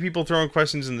 I see people throwing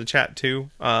questions in the chat too.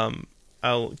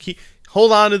 I'll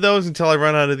hold on to those until I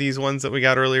run out of these ones that we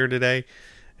got earlier today,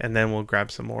 and then we'll grab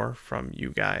some more from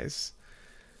you guys.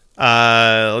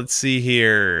 Let's see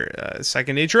here.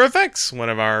 Second Nature FX, one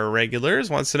of our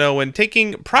regulars, wants to know, when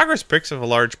taking progress pics of a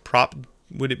large prop,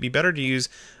 would it be better to use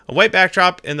a white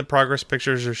backdrop in the progress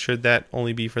pictures, or should that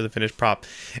only be for the finished prop?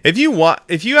 If you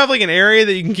have like an area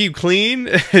that you can keep clean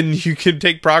and you can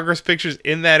take progress pictures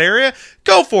in that area,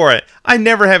 go for it. I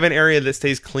never have an area that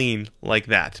stays clean like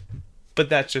that, but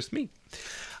that's just me.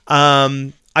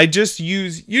 I just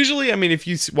use, usually, I mean, if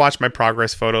you watch my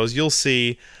progress photos, you'll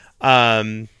see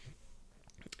I've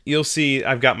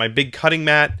got my big cutting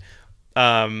mat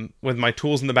with my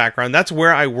tools in the background. That's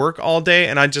where I work all day,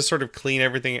 and I just sort of clean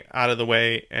everything out of the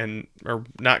way, or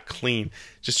not clean,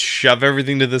 just shove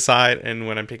everything to the side. And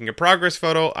when I'm taking a progress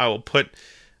photo, I will put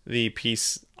the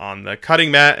piece on the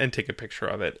cutting mat and take a picture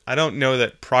of it. I don't know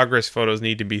that progress photos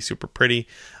need to be super pretty.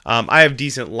 I have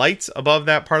decent lights above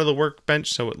that part of the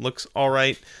workbench, so it looks all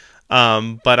right.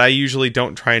 But I usually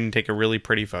don't try and take a really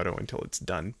pretty photo until it's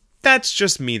done. That's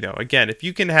just me though. Again, if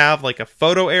you can have like a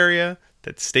photo area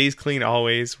that stays clean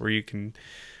always, where you can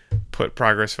put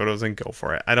progress photos and go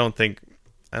for it. I don't think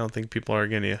people are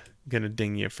gonna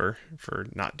ding you for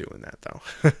not doing that though.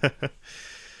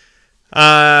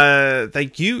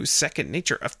 Thank you, Second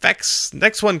Nature Effects.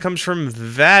 Next one comes from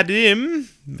Vadim.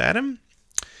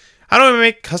 How do I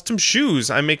make custom shoes?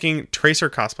 I'm making Tracer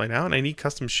cosplay now, and I need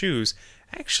custom shoes.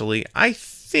 Actually, I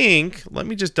think, let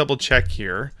me just double check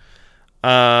here.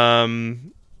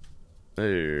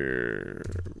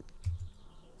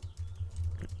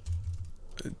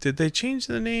 Did they change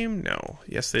the name? No.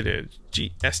 Yes, they did.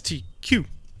 GSTQ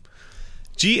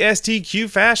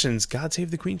Fashions. God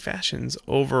Save the Queen Fashions.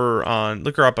 Over on,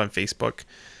 look her up on Facebook.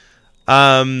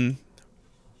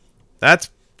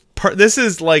 This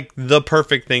is like the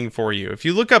perfect thing for you. If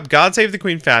you look up God Save the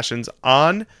Queen Fashions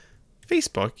on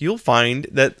Facebook, you'll find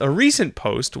that a recent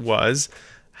post was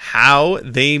how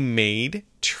they made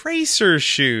Tracer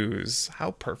shoes.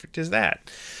 How perfect is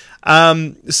that?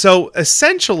 So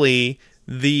essentially,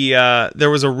 there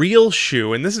was a real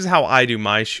shoe, and this is how I do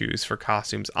my shoes for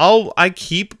costumes. I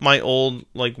keep my old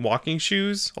like walking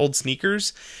shoes, old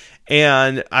sneakers,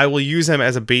 and I will use them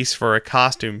as a base for a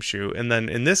costume shoe. And then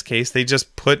in this case, they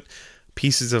just put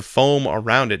pieces of foam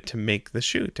around it to make the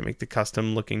shoe, to make the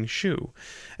custom looking shoe.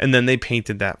 And then they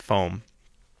painted that foam.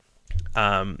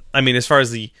 I mean, as far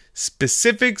as the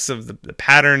specifics of the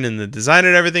pattern and the design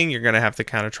and everything, you're going to have to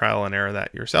kind of trial and error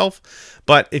that yourself.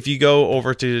 But if you go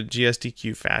over to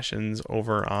GSTQ Fashions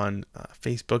over on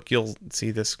Facebook, you'll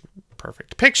see this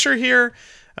perfect picture here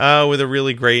with a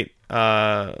really great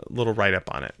little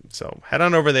write-up on it. So head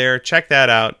on over there, check that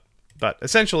out. But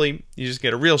essentially, you just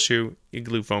get a real shoe, you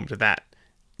glue foam to that.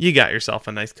 You got yourself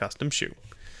a nice custom shoe.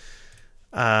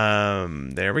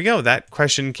 There we go. That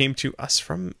question came to us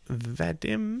from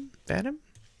Vadim.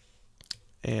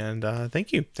 And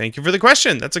thank you for the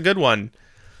question. That's a good one.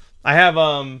 I have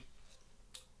what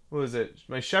was it?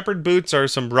 My shepherd boots are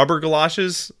some rubber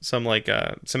galoshes, some like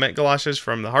cement galoshes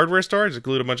from the hardware store. I just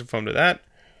glued a bunch of foam to that.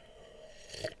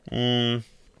 And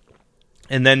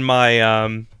then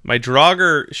my my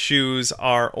Draugr shoes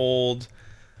are old.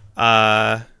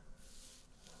 What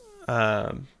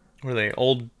are they?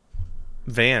 Old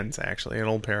Vans, actually, an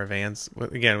old pair of Vans,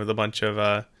 again with a bunch of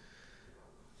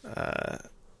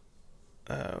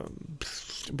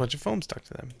foam stuck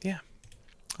to them. Yeah.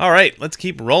 All right, let's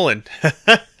keep rolling.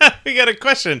 We got a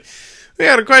question. We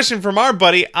got a question from our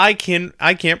buddy. I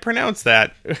can't pronounce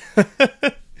that.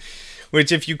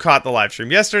 Which, if you caught the live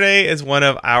stream yesterday, is one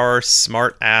of our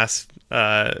smart ass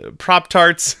prop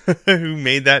tarts who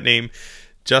made that name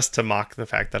just to mock the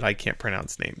fact that I can't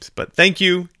pronounce names. But thank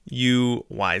you, you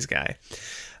wise guy.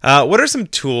 What are some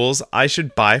tools I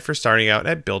should buy for starting out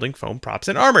at building foam props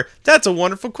and armor? That's a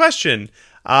wonderful question.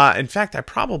 In fact, I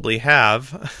probably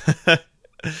have a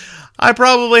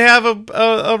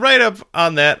write-up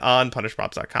on that on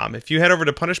punishprops.com. If you head over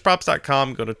to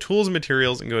punishprops.com, go to tools and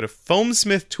materials, and go to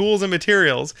Foamsmith tools and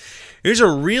materials, there's a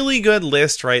really good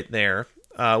list right there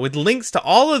with links to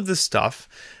all of the stuff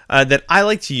that I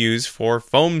like to use for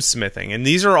foam smithing. And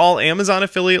these are all Amazon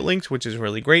affiliate links, which is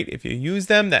really great. If you use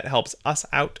them, that helps us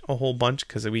out a whole bunch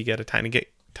because we get a tiny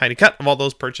cut of all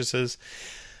those purchases.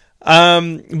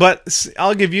 But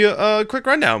I'll give you a quick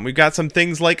rundown. We've got some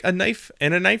things like a knife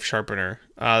and a knife sharpener.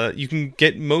 You can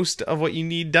get most of what you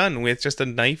need done with just a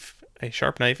knife, a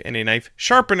sharp knife, and a knife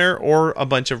sharpener, or a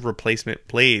bunch of replacement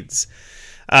blades.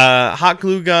 Hot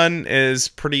glue gun is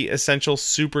pretty essential.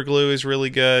 Super glue is really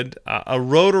good. A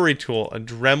rotary tool, a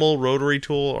Dremel rotary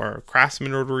tool, or a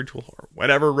Craftsman rotary tool, or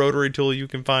whatever rotary tool you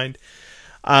can find.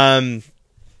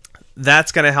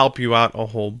 That's going to help you out a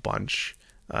whole bunch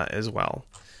as well.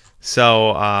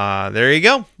 So there you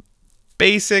go.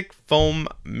 Basic foam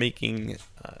making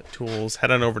tools.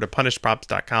 Head on over to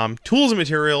punishprops.com, tools and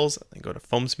materials, and go to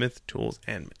Foamsmith tools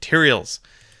and materials.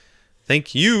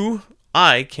 Thank you.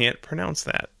 I can't pronounce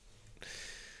that.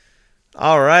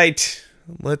 All right,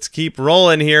 let's keep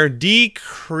rolling here.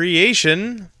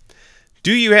 Decreation.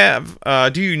 Do you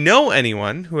know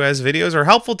anyone who has videos or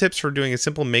helpful tips for doing a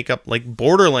simple makeup like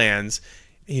Borderlands?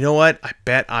 You know what? I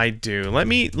bet I do. Let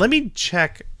me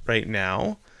check right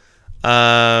now.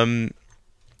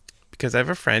 Because I have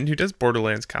a friend who does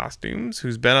Borderlands costumes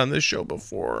who's been on this show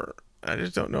before. I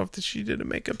just don't know if she did a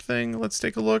makeup thing. Let's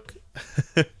take a look.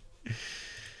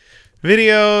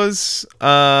 Videos.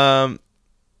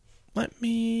 Let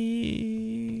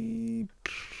me.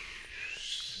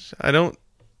 I don't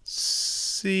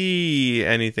see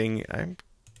anything. I find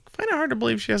it hard to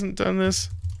believe she hasn't done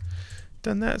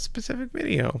that specific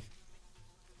video.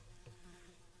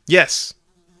 Yes.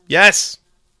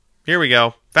 Here we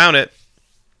go. Found it.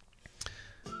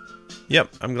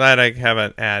 Yep, I'm glad I have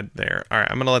an ad there. All right,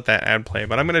 I'm going to let that ad play,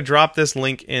 but I'm going to drop this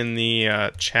link in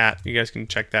the chat. You guys can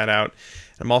check that out.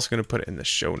 I'm also going to put it in the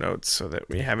show notes so that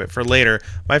we have it for later.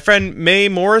 My friend Mae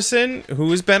Morrison,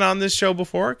 who's been on this show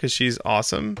before because she's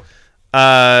awesome,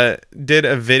 did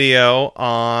a video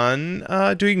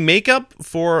on doing makeup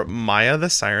for Maya the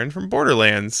Siren from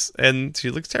Borderlands, and she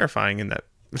looks terrifying in that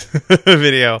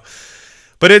video.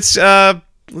 But it's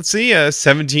let's see, a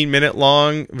 17-minute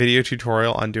long video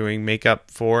tutorial on doing makeup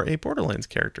for a Borderlands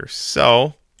character.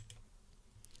 So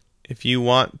if you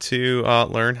want to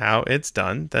learn how it's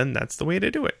done, then that's the way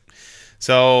to do it.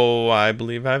 So I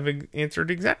believe I've answered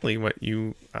exactly what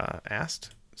you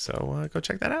asked. So go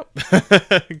check that out.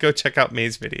 Go check out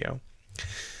Mae's video.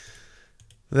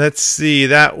 Let's see.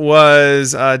 That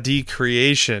was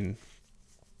decreation.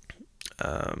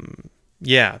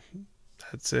 Yeah.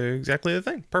 That's exactly the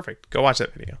thing. Perfect. Go watch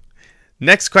that video.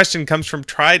 Next question comes from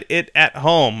Tried It at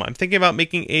Home. I'm thinking about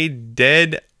making a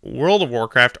dead World of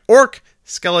Warcraft orc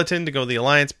skeleton to go with the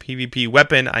Alliance PvP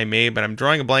weapon I made, but I'm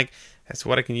drawing a blank as to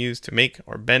what I can use to make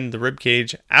or bend the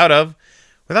ribcage out of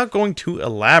without going too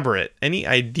elaborate. Any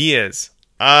ideas?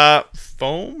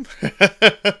 Foam?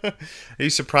 Are you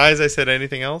surprised I said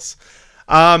anything else?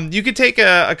 You could take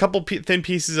a couple thin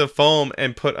pieces of foam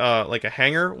and put like a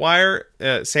hanger wire,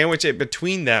 sandwich it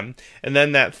between them, and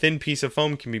then that thin piece of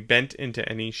foam can be bent into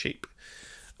any shape.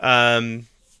 So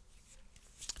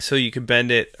you could bend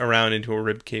it around into a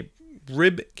rib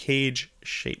cage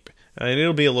shape, and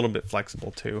it'll be a little bit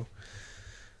flexible too.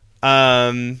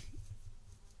 Yeah,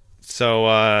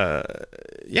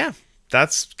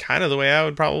 that's kind of the way I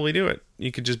would probably do it.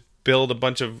 You could just build a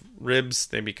bunch of ribs.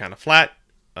 They'd be kind of flat.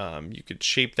 You could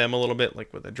shape them a little bit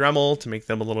like with a Dremel to make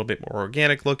them a little bit more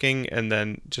organic looking, and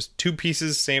then just two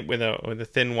pieces same with a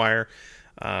thin wire,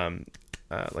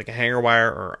 like a hanger wire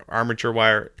or armature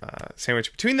wire,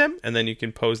 sandwich between them, and then you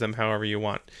can pose them however you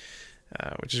want,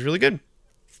 which is really good.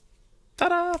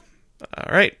 Ta-da!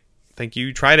 All right. Thank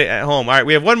you. Tried it at home. All right,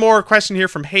 we have one more question here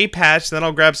from Hey Patch, then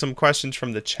I'll grab some questions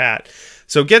from the chat.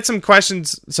 So get some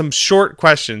questions, some short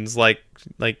questions, like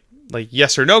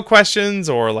yes or no questions,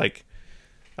 or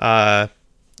I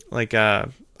don't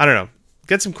know.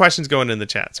 Get some questions going in the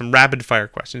chat. Some rapid fire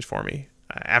questions for me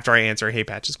after I answer Hey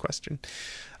Patch's question.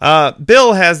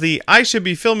 Bill has the I should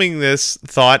be filming this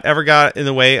thought ever got in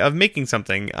the way of making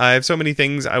something. I have so many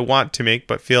things I want to make,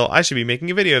 but feel I should be making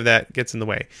a video of that gets in the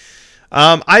way.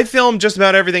 I film just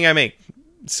about everything I make.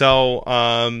 So,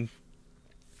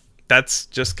 that's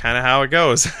just kind of how it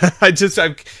goes.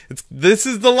 This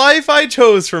is the life I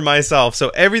chose for myself. So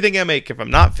everything I make, if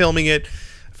I'm not filming it,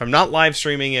 if I'm not live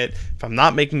streaming it, if I'm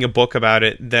not making a book about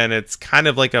it, then it's kind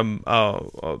of like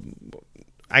I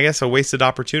guess a wasted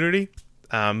opportunity.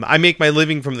 I make my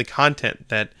living from the content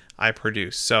that I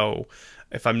produce. So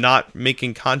if I'm not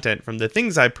making content from the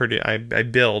things I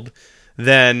build,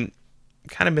 then I'm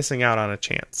kind of missing out on a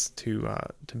chance to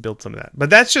build some of that. But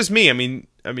that's just me. I mean,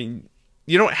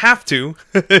 you don't have to,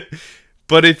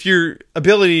 but if your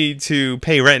ability to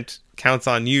pay rent counts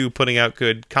on you putting out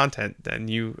good content, then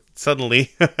you suddenly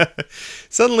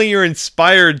you're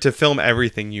inspired to film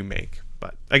everything you make.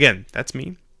 But again, that's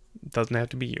me. It doesn't have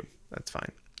to be you. That's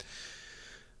fine.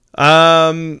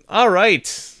 All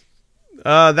right.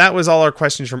 That was all our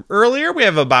questions from earlier. We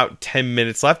have about 10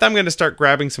 minutes left. I'm going to start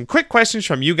grabbing some quick questions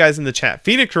from you guys in the chat.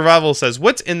 Phoenix Revival says,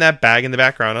 what's in that bag in the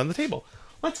background on the table?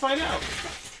 Let's find out.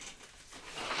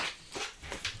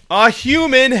 A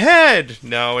human head!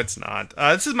 No, it's not.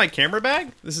 This is my camera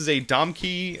bag. This is a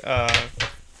Domkey,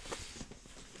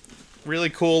 really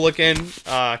cool looking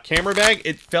camera bag.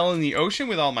 It fell in the ocean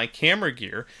with all my camera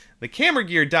gear. The camera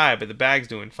gear died, but the bag's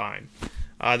doing fine.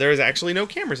 There is actually no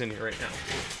cameras in here right now.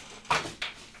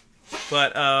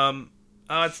 But,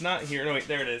 it's not here. No, wait,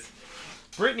 there it is.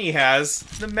 Brittany has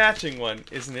the matching one.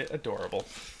 Isn't it adorable?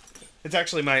 It's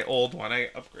actually my old one. I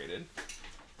upgraded.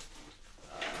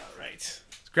 Right.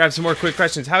 Let's grab some more quick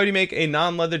questions. How do you make a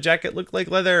non-leather jacket look like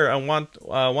leather? I want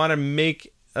to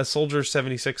make a Soldier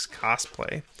 76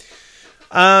 cosplay.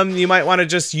 You might want to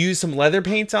just use some leather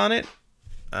paint on it.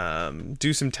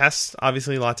 Do some tests,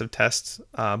 obviously lots of tests,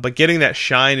 but getting that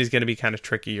shine is going to be kind of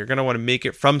tricky. You're going to want to make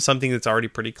it from something that's already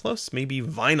pretty close, maybe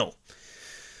vinyl.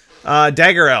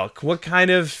 Dagger Elk, what kind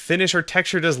of finish or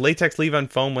texture does latex leave on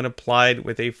foam when applied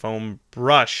with a foam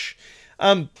brush?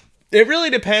 It really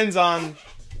depends on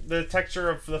the texture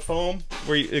of the foam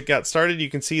where it got started. You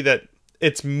can see that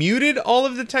it's muted all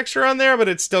of the texture on there, but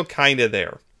it's still kind of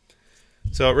there.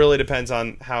 So it really depends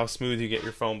on how smooth you get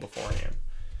your foam beforehand.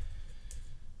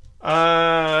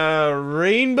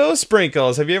 Rainbow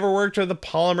Sprinkles. Have you ever worked with a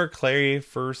polymer clay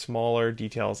for smaller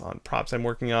details on props? I'm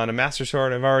working on a Master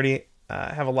Sword. I've already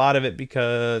I have a lot of it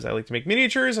because I like to make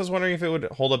miniatures. I was wondering if it would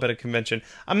hold up at a convention.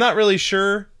 I'm not really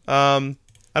sure. I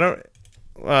don't...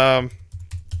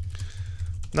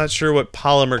 not sure what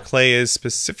polymer clay is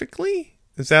specifically.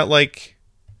 Is that like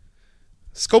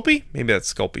Sculpey? Maybe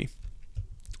that's Sculpey.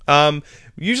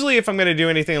 Usually if I'm going to do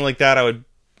anything like that, I would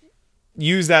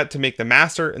use that to make the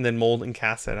master and then mold and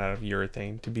cast that out of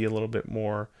urethane to be a little bit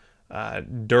more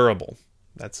durable.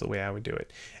 That's the way I would do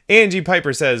it. Angie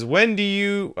Piper says, when do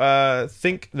you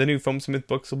think the new Foamsmith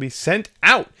books will be sent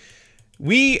out?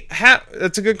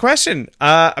 That's a good question.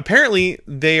 Apparently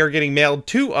they are getting mailed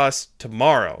to us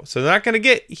tomorrow. So they're not going to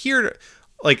get here.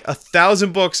 Like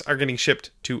 1,000 books are getting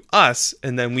shipped to us,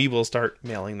 and then we will start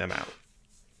mailing them out.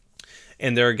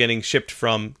 And they're getting shipped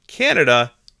from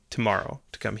Canada tomorrow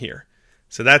to come here.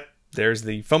 So there's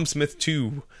the Foamsmith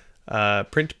 2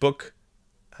 print book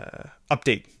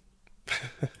update.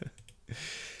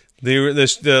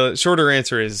 The shorter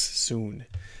answer is soon.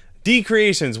 D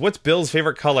Creations, what's Bill's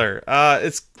favorite color?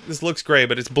 This looks gray,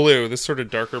 but it's blue. This sort of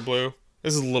darker blue.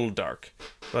 This is a little dark,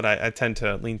 but I tend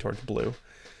to lean towards blue.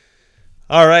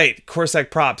 All right, Corsac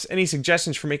Props. Any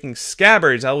suggestions for making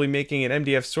scabbards? I'll be making an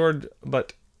MDF sword,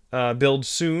 but build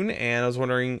soon, and I was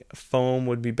wondering foam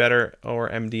would be better or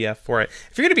MDF for it.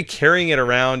 If you're going to be carrying it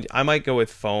around, I might go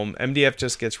with foam. MDF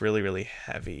just gets really, really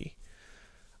heavy.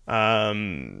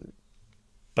 But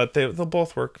they'll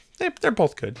both work. They're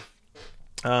both good.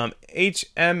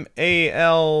 HMAL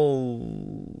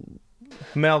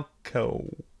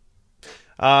Melco.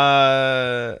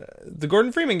 The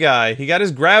Gordon Freeman guy. He got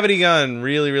his gravity gun.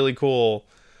 Really, really cool.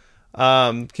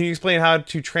 Can you explain how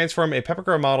to transform a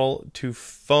Peppercrow model to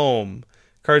foam?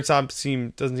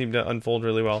 Cardstock doesn't seem to unfold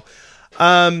really well.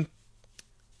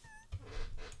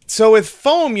 So with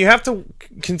foam, you have to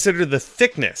consider the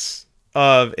thickness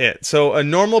of it. So a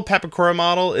normal Peppercrow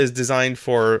model is designed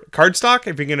for cardstock.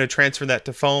 If you're going to transfer that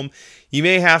to foam, you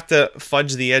may have to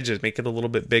fudge the edges, make it a little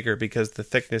bit bigger because the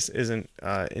thickness isn't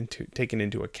taken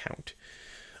into account.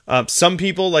 Some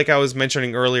people, like I was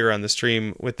mentioning earlier on the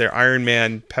stream, with their Iron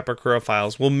Man Peppercrow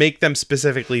files, will make them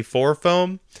specifically for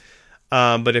foam.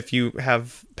 But if you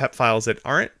have pep files that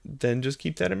aren't, then just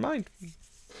keep that in mind.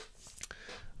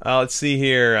 Let's see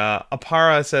here.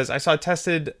 Apara says, I saw a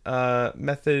tested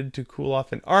method to cool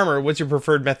off in armor. What's your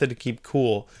preferred method to keep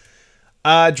cool?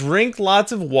 Drink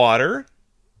lots of water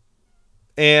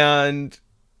and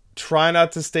try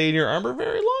not to stay in your armor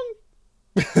very long.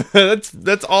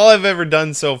 That's all I've ever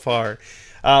done so far.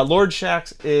 Lord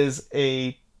Shax is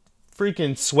a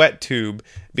freaking sweat tube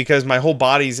because my whole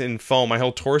body's in foam, my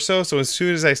whole torso. So as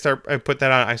soon as I put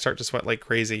that on, I start to sweat like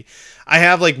crazy. I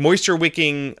have like moisture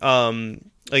wicking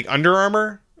like Under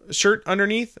Armour shirt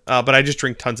underneath, but I just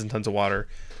drink tons and tons of water.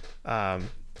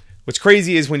 What's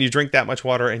crazy is when you drink that much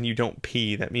water and you don't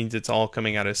pee, that means it's all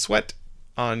coming out as sweat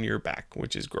on your back,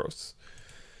 which is gross.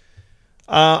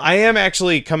 I am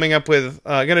actually coming up with,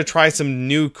 going to try some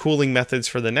new cooling methods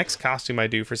for the next costume I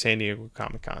do for San Diego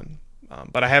Comic-Con.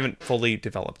 But I haven't fully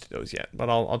developed those yet, but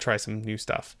I'll try some new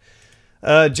stuff.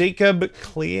 Jacob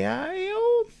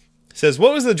Cleo says,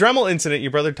 what was the Dremel incident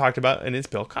your brother talked about in his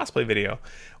Bill cosplay video?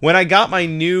 When I got my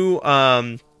new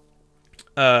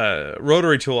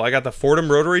rotary tool, I got the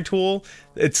Fordham rotary tool.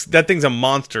 That thing's a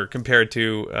monster compared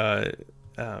to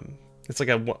it's like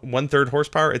a 1/3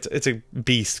 horsepower. It's a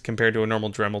beast compared to a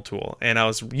normal Dremel tool. And I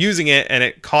was using it, and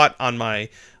it caught on my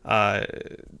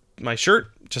my shirt,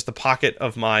 just the pocket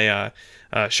of my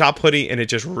shop hoodie, and it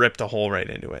just ripped a hole right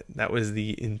into it. That was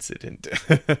the incident.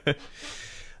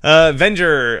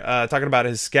 Venger talking about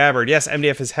his scabbard. Yes,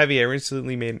 MDF is heavy. I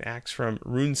recently made an axe from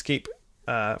RuneScape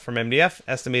from MDF.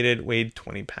 Estimated weighed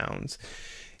 20 pounds.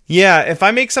 Yeah, if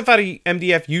I make stuff out of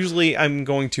MDF, usually I'm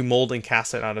going to mold and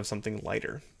cast it out of something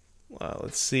lighter.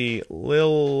 Let's see.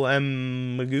 Lil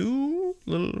M. Magoo?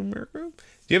 Do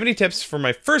you have any tips for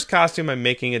my first costume? I'm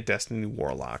making a Destiny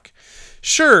Warlock.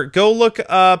 Sure, go look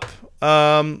up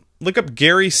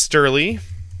Gary Sturley.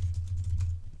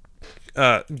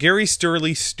 Gary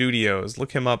Sturley Studios.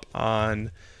 Look him up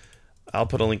on, I'll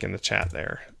put a link in the chat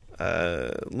there.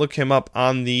 Look him up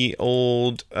on the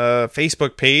old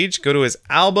Facebook page. Go to his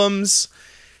albums,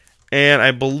 and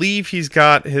I believe he's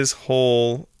got his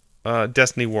whole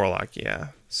Destiny Warlock. Yeah.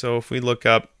 So if we look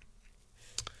up,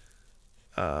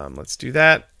 let's do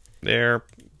that. There.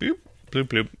 Boop, bloop,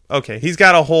 bloop. Okay, he's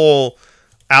got a whole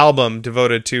album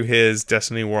devoted to his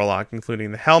Destiny Warlock,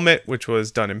 including the helmet, which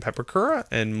was done in Peppercrow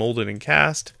and molded and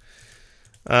cast,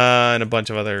 and a bunch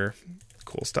of other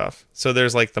cool stuff. So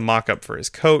there's like the mock-up for his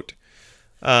coat.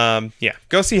 Yeah,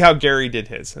 go see how Gary did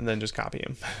his, and then just copy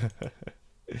him.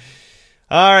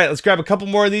 All right, let's grab a couple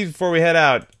more of these before we head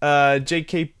out.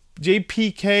 JK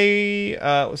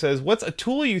JPK says, what's a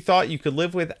tool you thought you could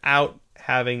live without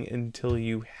having until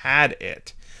you had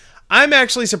it? I'm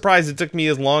actually surprised it took me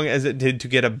as long as it did to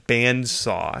get a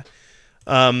bandsaw.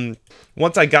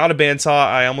 Once I got a bandsaw,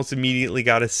 I almost immediately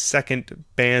got a second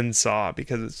bandsaw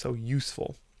because it's so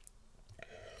useful.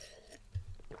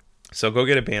 So go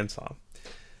get a bandsaw.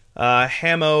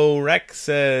 Hamo Rex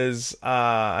says,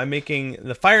 I'm making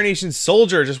the Fire Nation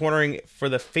Soldier. Just wondering for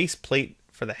the faceplate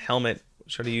for the helmet,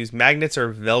 should I use magnets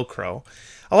or Velcro?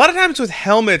 A lot of times with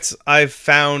helmets, I've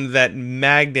found that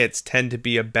magnets tend to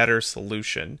be a better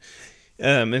solution.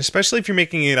 And especially if you're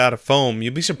making it out of foam,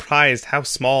 you'll be surprised how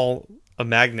small a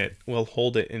magnet will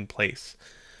hold it in place.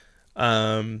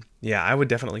 Yeah, I would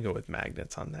definitely go with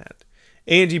magnets on that.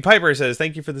 Angie Piper says,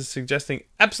 thank you for the suggesting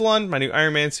Epsilon, my new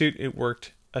Iron Man suit. It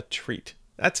worked a treat.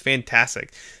 That's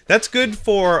fantastic. That's good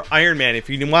for Iron Man. If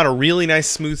you want a really nice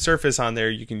smooth surface on there,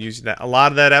 you can use that. A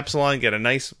lot of that Epsilon, get a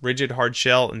nice rigid hard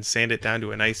shell and sand it down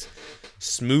to a nice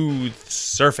smooth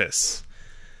surface.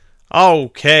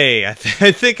 Okay, I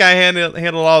think I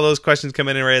handled all those questions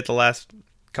coming in right at the last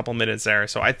couple minutes there.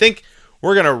 So I think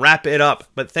we're going to wrap it up.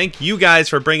 But thank you guys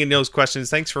for bringing those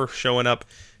questions. Thanks for showing up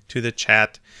to the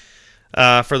chat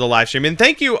for the live stream. And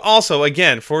thank you also,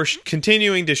 again, for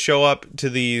continuing to show up to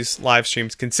these live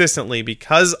streams consistently.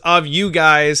 Because of you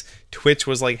guys, Twitch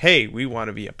was like, hey, we want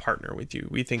to be a partner with you.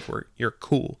 We think you're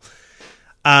cool.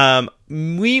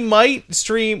 We might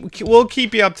stream, we'll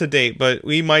keep you up to date, but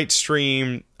we might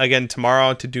stream again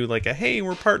tomorrow to do like a, hey,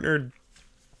 we're partnered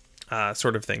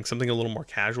sort of thing, something a little more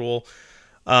casual.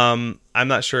 I'm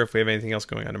not sure if we have anything else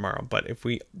going on tomorrow, but if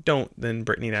we don't, then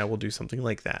Brittany and I will do something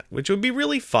like that, which would be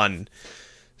really fun.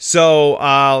 So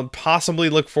I'll possibly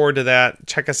look forward to that.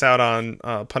 Check us out on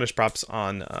Punished Props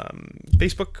on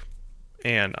Facebook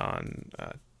and on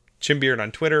Chimbeard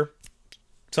on Twitter.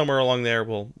 Somewhere along there,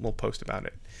 we'll post about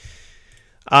it.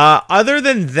 Other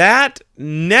than that,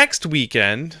 next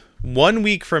weekend, 1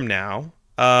 week from now,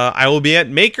 I will be at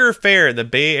Maker Faire, the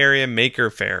Bay Area Maker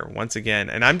Faire, once again.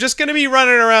 And I'm just going to be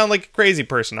running around like a crazy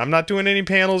person. I'm not doing any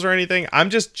panels or anything. I'm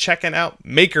just checking out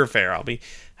Maker Faire. I'll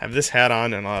have this hat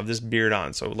on and I'll have this beard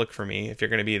on. So look for me if you're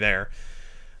going to be there.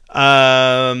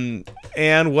 And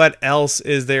what else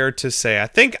is there to say? I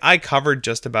think I covered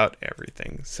just about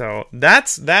everything. So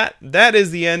that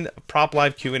is the end of Prop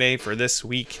Live Q&A for this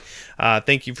week.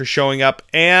 Thank you for showing up,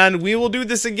 and we will do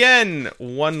this again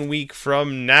 1 week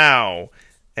from now.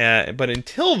 But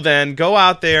until then, go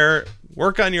out there,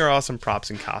 work on your awesome props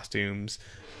and costumes,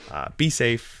 be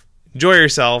safe, enjoy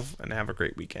yourself, and have a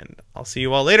great weekend. I'll see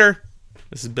you all later.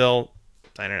 This is Bill,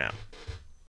 signing out.